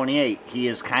 27, 28. He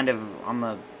is kind of on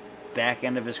the back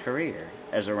end of his career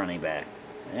as a running back.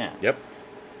 Yeah. Yep.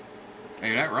 Hey,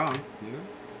 you're not wrong. Yeah.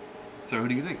 So who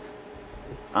do you think?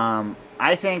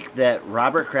 I think that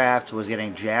Robert Kraft was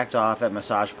getting jacked off at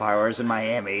massage parlors in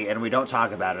Miami, and we don't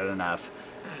talk about it enough.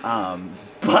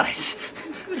 But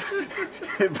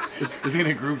Is he in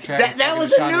a group chat? that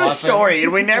was a news story,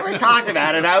 and we never talked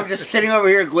about it. I was just sitting over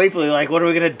here gleefully, like, what are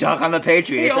we going to dunk on the He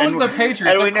Patriots? owns the Patriots.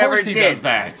 And we Of never course he did. does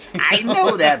that. I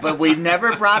know that, but we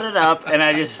never brought it up, and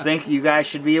I just think you guys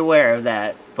should be aware of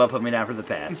that. But put me down for the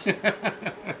Pats.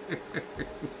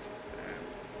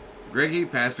 Greggy,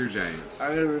 Pastor Giants.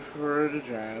 I refer to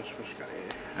Giants for Scotty.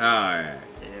 All right.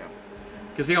 Yeah,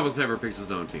 Because he almost never picks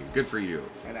his own team. Good for you.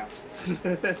 I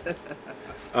know.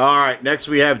 All right. Next,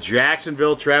 we have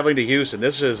Jacksonville traveling to Houston.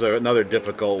 This is another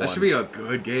difficult one. That should be a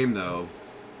good game, though.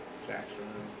 Jackson.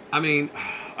 I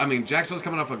mean, Jacksonville's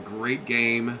coming off a great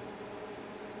game.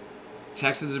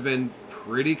 Texans have been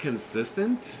pretty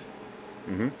consistent.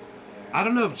 Mm-hmm. I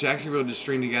don't know if Jacksonville just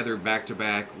string together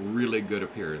back-to-back really good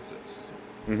appearances.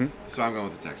 Mm-hmm. So I'm going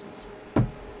with the Texans.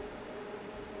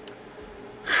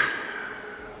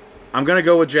 I'm going to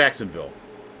go with Jacksonville.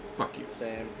 Fuck you.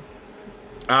 Same.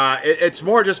 It's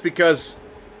more just because,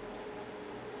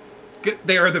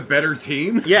 They are the better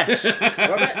team? yes,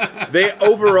 they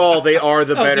are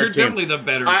the better They're team. definitely the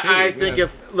better team. I think yeah.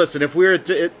 if we're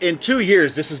in 2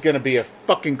 years, this is going to be a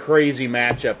fucking crazy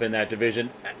matchup in that division.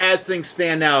 As things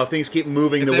stand now, if things keep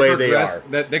moving If the they way they are, progress,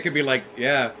 that they could be like,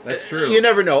 yeah, that's true. you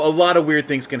never know. A lot of weird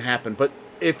things can happen. But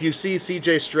if you see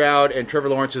C.J. Stroud and Trevor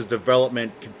Lawrence's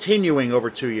development continuing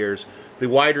over 2 years, the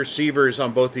wide receivers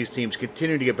on both these teams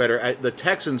continue to get better. The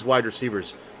Texans' wide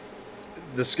receivers,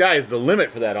 the sky is the limit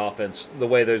for that offense, the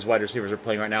way those wide receivers are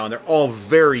playing right now, and they're all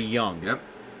very young.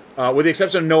 Yep. With the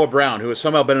exception of Noah Brown, who has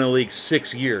somehow been in the league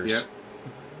 6 years. Yep.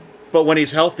 But when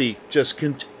he's healthy, just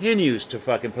continues to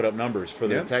fucking put up numbers for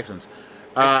the Yep. Texans.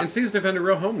 And seems to have found a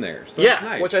real home there. So Yeah, it's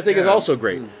nice. which I think is Yeah. also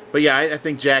great. But yeah, I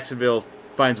think Jacksonville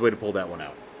finds a way to pull that one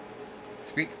out.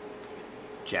 Sweet.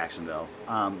 Jacksonville.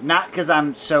 Not because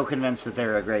I'm so convinced that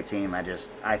they're a great team. I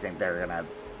think they're going to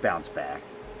bounce back.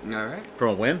 All right. From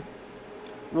a win?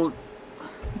 Well,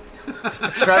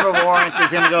 Trevor Lawrence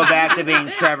is going to go back to being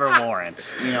Trevor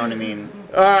Lawrence. You know what I mean?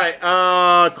 All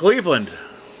right, Cleveland,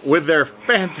 with their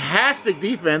fantastic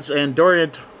defense and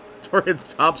Dorian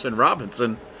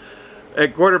Thompson-Robinson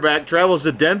at quarterback, travels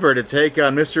to Denver to take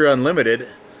on Mr. Unlimited.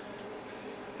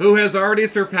 Who has already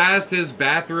surpassed his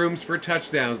bathrooms for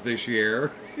touchdowns this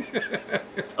year.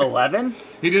 11?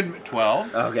 He did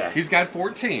 12. Okay. He's got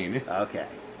 14. Okay.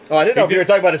 Oh, I didn't know if you were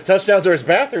talking about his touchdowns or his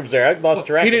bathrooms there. I lost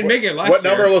track. He didn't make it last What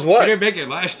year. number was what? He didn't make it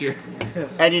last year.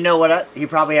 And you know what? He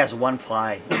probably has one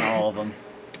ply in all of them.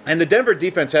 And the Denver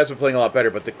defense has been playing a lot better,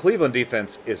 but the Cleveland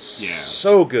defense is Yeah.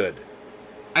 so good.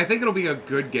 I think it'll be a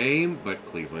good game, but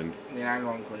Cleveland. Yeah, I'm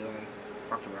going Cleveland.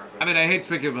 Fuck the Broncos. I mean, I hate to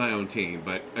pick up my own team,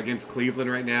 but against Cleveland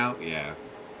right now, yeah.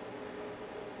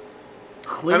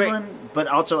 Cleveland, but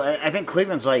also I think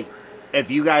Cleveland's like, if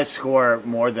you guys score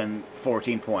more than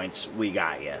 14 points, we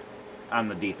got you on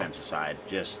the defensive side.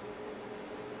 Just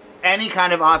any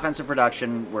kind of offensive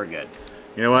production, we're good.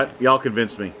 You know what? Y'all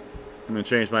convinced me. I'm going to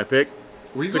change my pick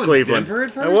Were you to going Cleveland. Denver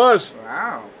at first? I was.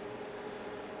 Wow.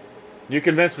 You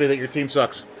convinced me that your team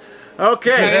sucks. Yeah, you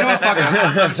Okay. know what? Fuck it.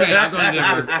 I'm saying I'm going to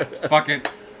Denver. Fuck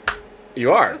it.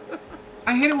 You are.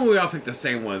 I hate it when we all pick the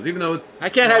same ones, even though it's I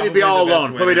can't have you be all probably the best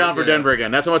alone. Put me winner. down for Yeah. Denver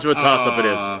again. That's how much of a toss-up it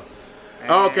is.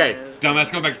 Okay.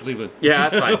 Dumbass, go back to Cleveland. Yeah,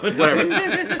 that's fine.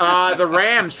 Whatever. The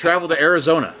Rams travel to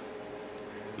Arizona.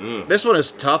 Ugh. This one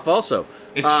is tough also.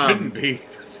 It shouldn't be.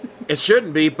 It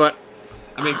shouldn't be, but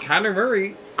I mean, Kyler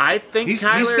Murray, I think he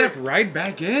Kyler... stepped right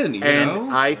back in, you and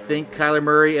know? I think Kyler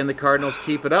Murray and the Cardinals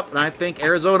keep it up, and I think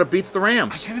Arizona beats the I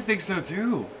Rams. kind of think so,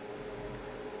 too.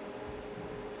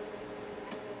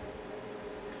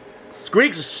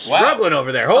 Squeaks is struggling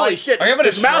over there. Holy shit! Are you having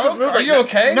His a mouth is stroke? moving Are like you that.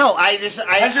 okay? No,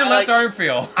 How's your left arm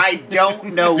feel? I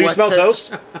don't know Do you what smell to,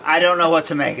 toast? I don't know what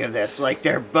to make of this. Like,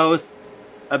 they're both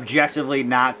objectively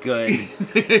not good.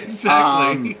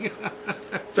 Exactly.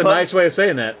 It's a nice way of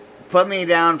saying that. Put me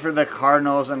down for the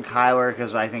Cardinals and Kyler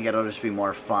because I think it'll just be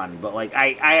more fun. But, like,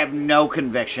 I have no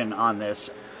conviction on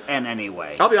this in any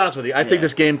way. I'll be honest with you. I think Yeah.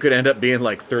 this game could end up being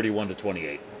like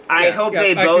 31-28. I hope they I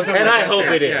see both... something And I like that hope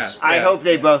too. it is. Yeah. I Yeah. hope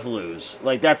they both lose.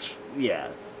 Like, that's... Yeah.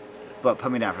 But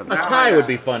put me down for the A Cardinals. tie would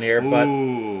be fun here, but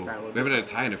Ooh, we haven't had a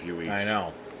tie in a few weeks. I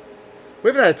know. We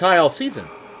haven't had a tie all season.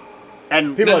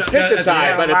 And People No, have picked a no, tie,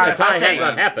 yeah, but right. the tie I'll say- has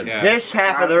not happened. Yeah. this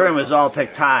half of the room has all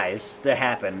picked ties to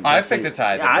happen. I That's picked a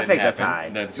tie that Yeah, I didn't picked a happen. tie.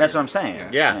 That's That's true. what I'm saying.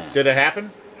 Yeah. Yeah. Did it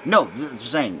happen? No, I'm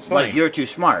saying, funny. like, you're too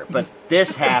smart. But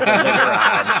this half of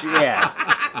the garage, yeah.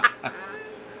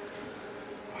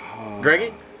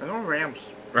 Greggy? I'm going Rams.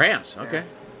 Rams. Okay.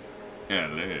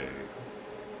 LA.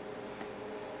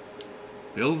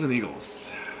 Bills and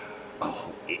Eagles.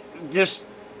 Oh, just,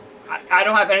 I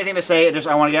don't have anything to say. Just,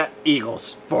 I want to get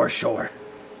Eagles for sure.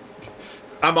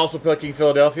 I'm also picking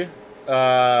Philadelphia.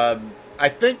 I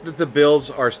think that the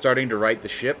Bills are starting to right the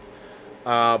ship,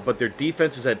 but their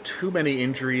defense has had too many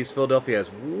injuries. Philadelphia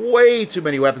has way too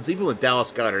many weapons, even with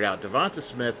Dallas Goedert out. Devonta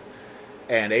Smith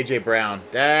and A.J. Brown,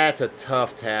 that's a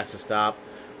tough task to stop.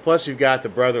 Plus, you've got the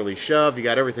brotherly shove. You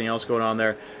got everything else going on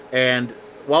there. And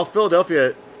while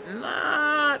Philadelphia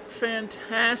not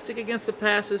fantastic against the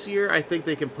pass this year, I think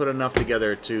they can put enough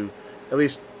together to at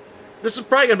least... This is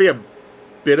probably going to be a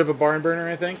bit of a barn burner,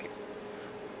 I think.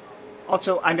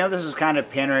 Also, I know this is kind of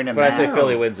pandering to But I Matt. say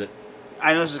Philly wins it.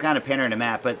 I know this is kind of pandering to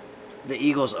Matt, but the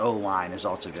Eagles' O-line is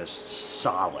also just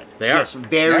solid. They are. Just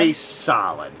very Yeah.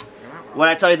 solid. When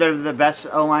I tell you they're the best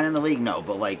O-line in the league, no.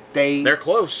 But, like, They're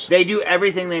close. they do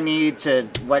everything they need to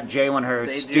let Jalen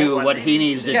Hurts They do do what what they he need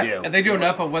needs to Yeah, do. and they do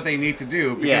enough of what they need to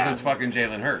do because Yeah. it's fucking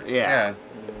Jalen Hurts. Yeah.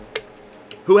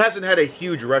 Who hasn't had a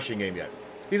huge rushing game yet?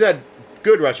 He's had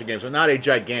good rushing games, but not a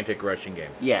gigantic rushing game.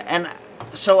 Yeah, and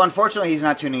so unfortunately he's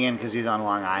not tuning in because he's on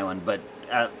Long Island, but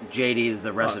JD is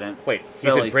the resident. Wait, he's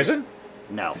Philly in prison?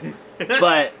 No.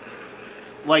 But,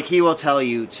 like, he will tell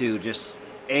you to just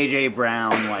A.J.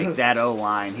 Brown, like, that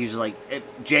O-line. He's like,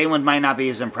 Jalen might not be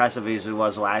as impressive as he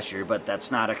was last year, but that's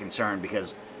not a concern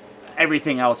because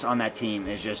everything else on that team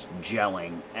is just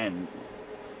gelling, and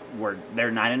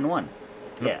they're 9-1.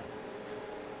 Yeah.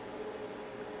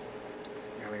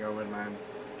 Gotta go with mine.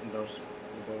 Those.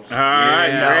 All right,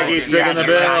 Yeah. Greggy's Yeah, picking the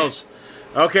they're right. Bills.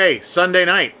 Okay, Sunday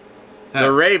night. Huh.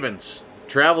 The Ravens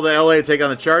travel to LA to take on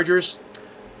the Chargers.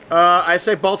 I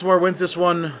say Baltimore wins this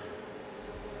one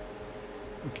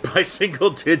by single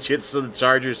digits so the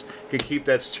Chargers can keep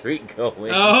that streak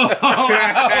going. Oh,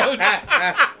 ouch.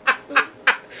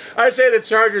 I say the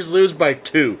Chargers lose by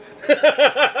 2.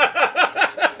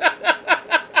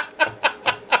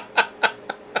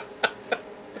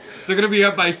 They're going to be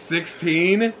up by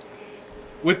 16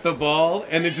 with the ball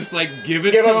and then just, like, give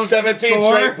it Give to them them. 17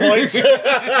 score. straight points. Like,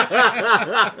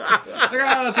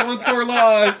 oh, someone scored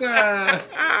loss. Yep.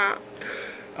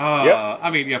 I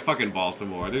mean, yeah, fucking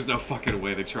Baltimore. There's no fucking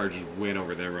way the Chargers win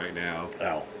over them right now.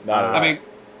 No, not at all. I mean,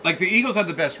 like, the Eagles have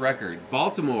the best record.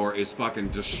 Baltimore is fucking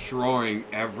destroying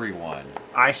everyone.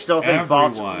 I still think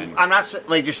Baltimore. Everyone. I'm not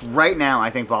like just right now. I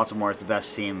think Baltimore is the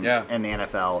best team Yeah. in the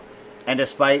NFL. And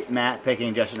despite Matt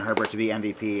picking Justin Herbert to be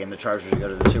MVP and the Chargers to go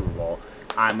to the Super Bowl,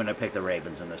 I'm gonna pick the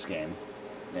Ravens in this game.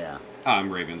 Yeah.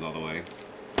 I'm Ravens all the way.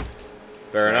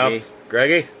 Fair Greggy. enough.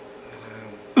 Greggy?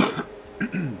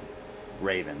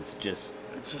 Ravens, just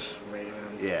It's just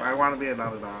Ravens. Yeah. I want to be an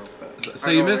underdog. But So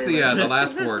I you go missed the Ravens.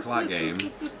 last 4 o'clock game.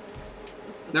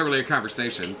 Not really a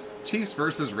conversations. Chiefs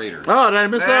versus Raiders. Oh, did I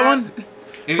miss that one?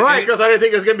 Right, because I didn't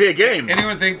think it was going to be a game.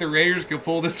 Anyone think the Raiders could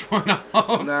pull this one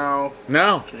off? No.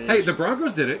 No. Hey, the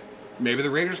Broncos did it. Maybe the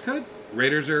Raiders could.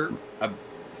 Raiders are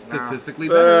statistically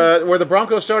better. Were the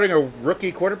Broncos starting a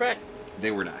rookie quarterback? They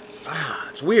were not.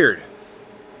 It's weird.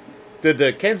 Did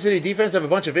the Kansas City defense have a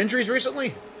bunch of injuries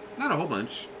recently? Not a whole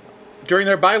bunch. During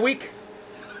their bye week?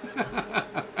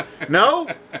 No?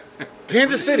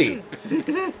 Kansas City.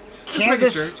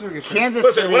 Kansas. Just making sure. Kansas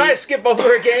Listen, City. when I skip over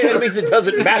a game, that means it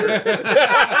doesn't matter.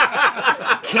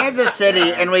 Kansas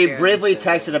City, and we briefly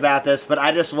texted about this, but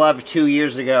I just love 2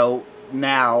 years ago.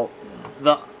 Now,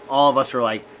 all of us were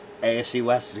like, AFC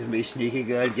West is gonna be sneaky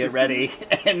good. Get ready,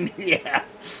 and yeah.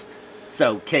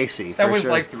 So Casey, That for was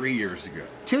sure. like 3 years ago.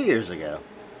 2 years ago.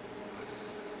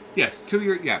 Yes, 2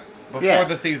 years. Yeah, before Yeah.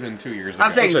 the season, 2 years ago.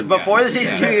 I'm saying Listen, before yeah. the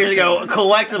season Yeah. 2 years ago,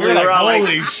 collectively We're like, we're all like,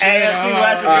 holy shit, AFC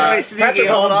West is gonna be sneaky. Patrick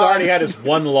Hold Mahomes on. already had his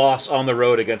one loss on the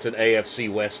road against an AFC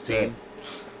West team.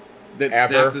 that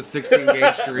ever. snaps a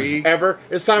 16-game streak. Ever.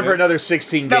 It's time for another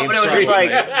 16 No, game but it was streak.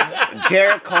 just like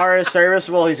Derek Carr is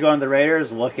serviceable. He's going to the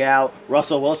Raiders. Look out,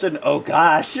 Russell Wilson. Oh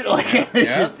gosh, like it's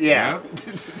just, yeah.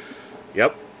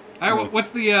 Yep. All right, what's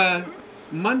the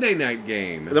Monday night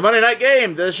game? The Monday night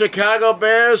game. The Chicago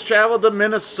Bears travel to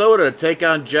Minnesota to take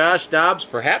on Josh Dobbs.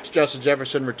 Perhaps Justin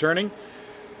Jefferson returning.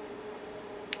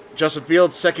 Justin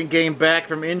Fields' second game back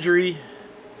from injury.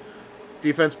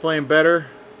 Defense playing better.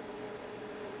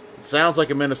 It sounds like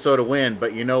a Minnesota win,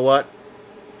 but you know what?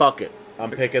 Fuck it.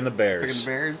 I'm picking the Bears. Picking the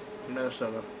Bears?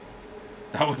 Minnesota.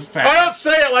 That was I don't fast.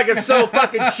 say it like it's so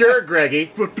fucking sure, Greggy.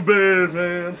 Fuck the Bears,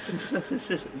 man.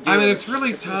 I mean, it's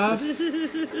really tough.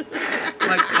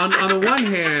 Like, on the one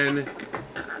hand,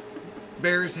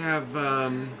 Bears have,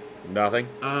 Nothing.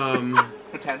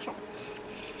 Potential.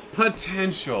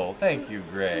 potential. Thank you,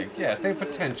 Greg. Yes, they have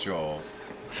potential.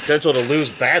 Potential to lose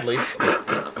badly.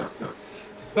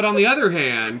 But on the other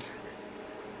hand,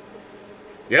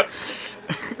 Yep.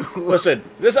 Listen,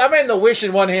 I'm in the wish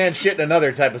in one hand, shit in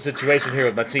another type of situation here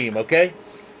with my team, okay?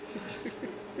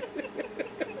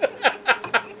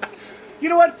 you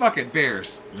know what? Fuck it,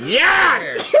 Bears.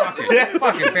 Yes! Fuck it.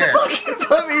 Fuck it, Bears.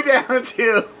 Put me down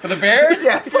too. For the Bears?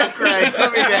 Yeah, fuck Greg.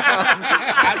 Put me down.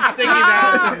 I'm sticking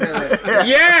down.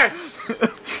 Yes!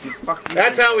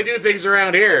 That's how we do things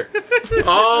around here.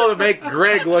 All to make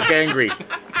Greg look angry. All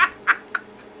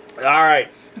right.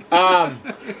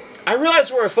 I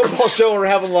realize we're a football show and we're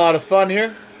having a lot of fun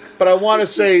here, but I want to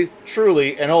say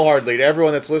truly and wholeheartedly to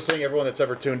everyone that's listening, everyone that's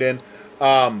ever tuned in,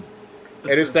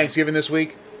 it is Thanksgiving this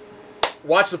week.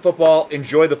 Watch the football.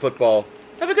 Enjoy the football.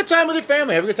 Have a good time with your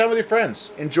family. Have a good time with your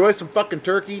friends. Enjoy some fucking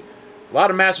turkey. A lot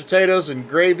of mashed potatoes and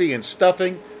gravy and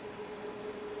stuffing.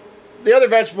 The other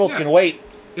vegetables can wait.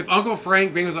 If Uncle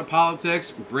Frank brings up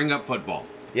politics, bring up football.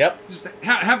 Yep. Just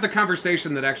have the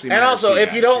conversation that actually And matters also, to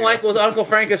if you don't like what Uncle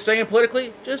Frank is saying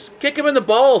politically, just kick him in the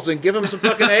balls and give him some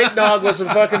fucking eggnog with some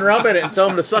fucking rum in it and tell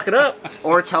him to suck it up.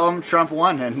 Or tell him Trump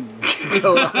won and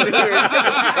go on here.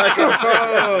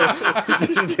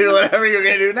 Just do whatever you're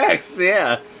gonna do next.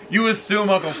 Yeah. You assume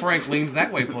Uncle Frank leans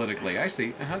that way politically. I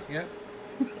see. Yeah.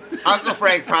 Uncle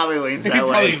Frank probably leans that way.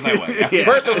 Probably leans that way. Yeah.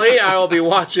 Personally, I will be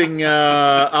watching,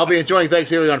 I'll be enjoying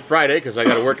Thanksgiving on Friday because I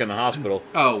got to work in the hospital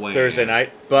Oh, wait. Thursday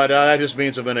night. But that just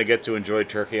means I'm going to get to enjoy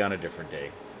turkey on a different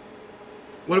day.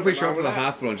 What if we show up to the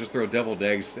hospital and just throw deviled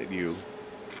eggs at you?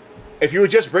 If you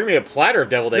would just bring me a platter of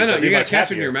deviled eggs, No, I'd be you gotta much catch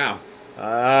it in happier. your mouth.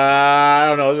 I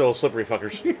don't know. Those are little slippery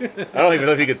fuckers. I don't even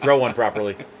know if you could throw one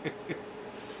properly.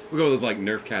 We'll go with those like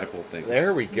Nerf catapult things.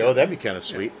 There we go. That'd be kind of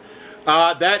sweet.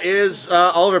 That is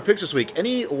all of our picks this week.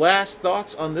 Any last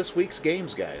thoughts on this week's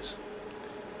games, guys?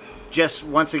 Just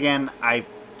once again, I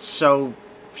so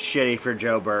shitty for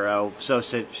Joe Burrow, so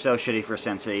shitty for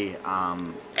Cincy.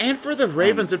 And for the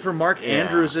Ravens and for Mark yeah.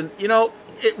 Andrews. And, you know,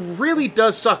 it really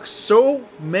does suck. So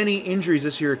many injuries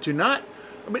this year to not...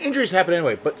 I mean, injuries happen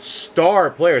anyway, but star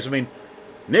players. I mean,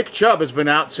 Nick Chubb has been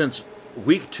out since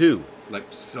week 2. Like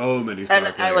so many star And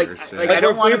players. I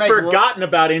don't wanna We've make forgotten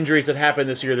about injuries that happened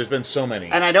this year. There's been so many.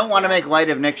 And I don't want to make light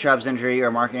of Nick Chubb's injury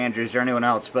or Mark Andrews or anyone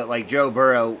else, but like Joe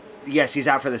Burrow, yes, he's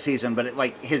out for the season, but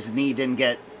his knee didn't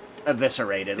get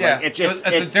eviscerated. yeah, Like, it's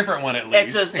a different one at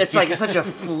least. It's like such a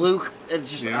fluke.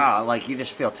 It's just like you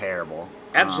just feel terrible.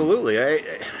 Absolutely.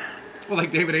 Well,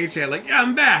 like David H. had like, yeah,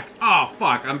 I'm back. Oh,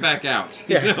 fuck, I'm back out.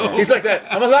 Yeah. You know? He's like that.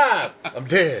 I'm alive. I'm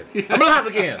dead. I'm alive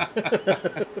again.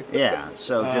 Yeah.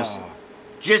 So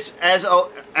just as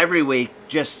every week,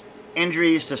 just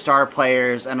injuries to star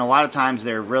players, and a lot of times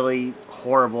they're really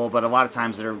horrible, but a lot of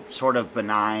times they're sort of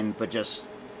benign, but just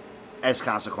as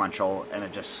consequential, and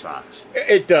it just sucks.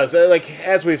 It does. Like,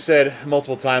 as we've said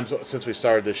multiple times since we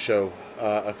started this show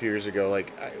a few years ago,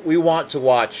 like, we want to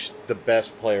watch the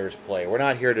best players play. We're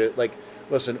not here to, like,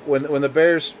 listen, when the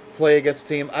Bears play against a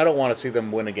team, I don't want to see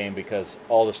them win a game because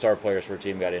all the star players for a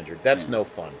team got injured. That's no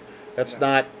fun. That's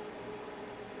not...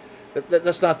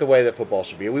 That's not the way that football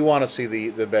should be. We want to see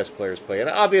the best players play. And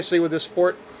obviously with this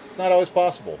sport, it's not always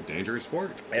possible. It's a dangerous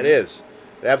sport. It is.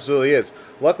 It absolutely is.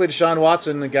 Luckily, Deshaun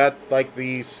Watson got like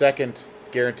the second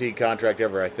guaranteed contract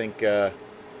ever. I think. I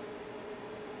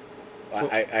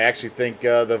actually think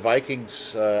the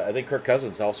Vikings. I think Kirk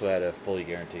Cousins also had a fully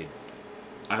guaranteed.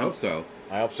 I hope so.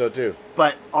 I hope so too.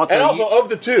 But I'll And tell also, you, of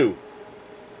the two,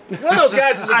 one of those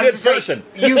guys is a good person.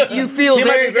 You feel He might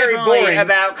very be very differently boring.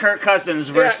 about Kirk Cousins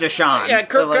versus Deshaun. Yeah,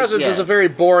 Kirk Like, Cousins is a very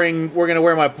boring. We're gonna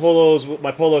wear my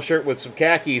polo shirt with some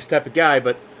khakis type of guy,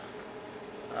 but.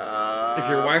 If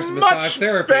your wife's a Much massage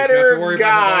therapist, you have to worry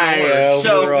guy about the words.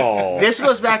 overall. So this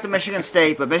goes back to Michigan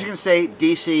State, but Michigan State,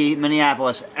 DC,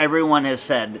 Minneapolis, everyone has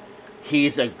said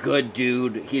he's a good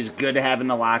dude. He's good to have in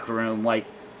the locker room. Like,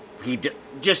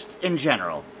 Just in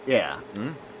general. Yeah.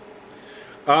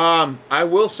 I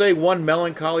will say one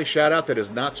melancholy shout out that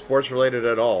is not sports related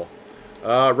at all.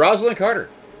 Rosalind Carter.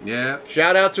 Yeah.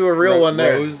 Shout out to a real one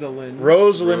there.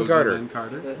 Rosalind Carter.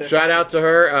 Shout out to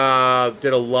her.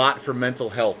 Did a lot for mental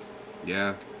health.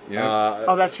 Yeah. Yeah.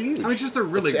 Oh, that's huge. I mean, just a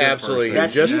really It's good absolutely person.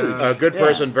 That's just huge. a good Yeah.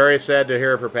 person. Very sad to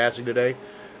hear of her passing today.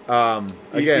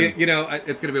 Again, You know,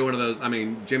 it's going to be one of those. I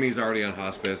mean, Jimmy's already on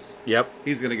hospice. yep.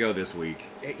 He's going to go this week.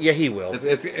 Yeah, he will. It's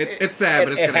sad,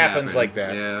 but it's going to happen. It happens like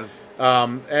that. Yeah.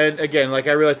 And again, like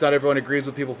I realize not everyone agrees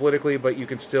with people politically, but you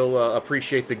can still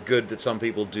appreciate the good that some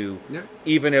people do, Yeah.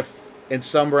 even if in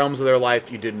some realms of their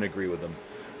life you didn't agree with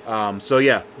them. So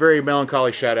yeah, very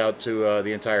melancholy shout out to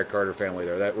the entire Carter family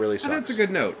there. That really sucks. And that's a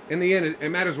good note. In the end, it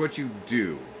matters what you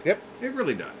do. Yep. It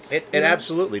really does. It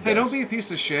absolutely does. Hey, don't be a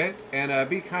piece of shit and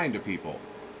be kind to people.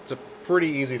 It's a pretty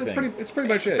easy It's thing. pretty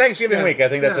much it. Thanksgiving Yeah. week, I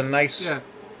think that's Yeah. a nice, Yeah.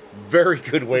 very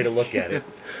good way to look at it.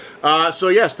 So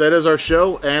yes, that is our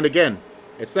show. And again,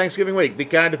 it's Thanksgiving week. Be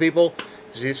kind to people.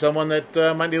 If you see someone that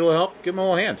might need a little help, give them a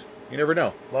little hand. You never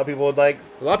know. A lot of people are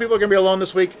going to be alone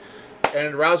this week.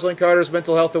 And Rosalind Carter's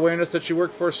mental health awareness that she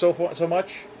worked for so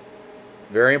much,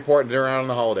 very important around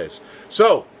the holidays.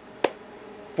 So,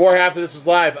 for half of this is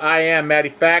live, I am Matty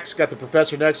Fax. Got the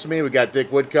professor next to me. We got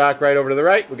Dick Woodcock right over to the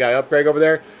right. We got Up Craig over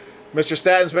there. Mr.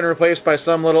 Statton's been replaced by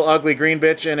some little ugly green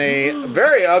bitch in a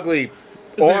very ugly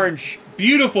orange.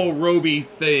 Beautiful Roby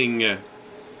thing.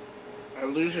 A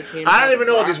loser team. I don't even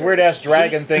know what these weird ass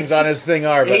dragon things on his thing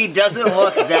are. But He doesn't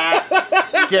look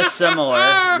that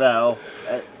dissimilar, though.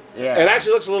 Yeah. it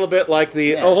actually looks a little bit like the.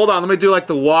 Yeah. Oh, hold on. Let me do like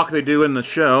the walk they do in the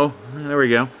show. There we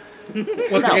go.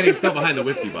 Once again, he's still behind the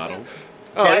whiskey bottle.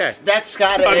 Oh, That's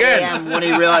Scott at 8 Again. a.m. when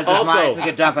he realizes Also, mine took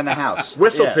a dump in the house.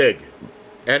 Whistle Yeah. Pig,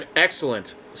 an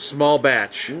excellent small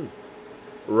batch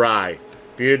rye.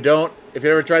 If you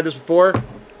never tried this before,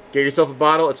 get yourself a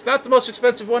bottle. It's not the most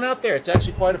expensive one out there. It's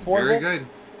actually quite affordable. Very good.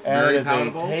 And Very it is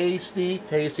palatable. a tasty,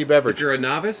 tasty If beverage. you're a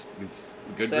novice, it's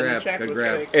a good Send a grab. check Good with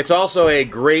grab. cake. It's also a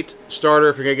great starter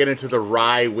if you're going to get into the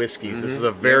rye whiskeys. Mm-hmm. This is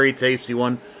a very tasty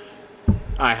one.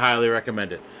 I highly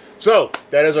recommend it. So,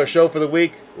 that is our show for the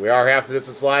week. We are Half the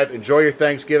Distance Live. Enjoy your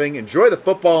Thanksgiving. Enjoy the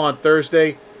football on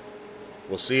Thursday.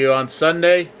 We'll see you on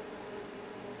Sunday.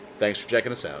 Thanks for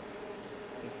checking us out.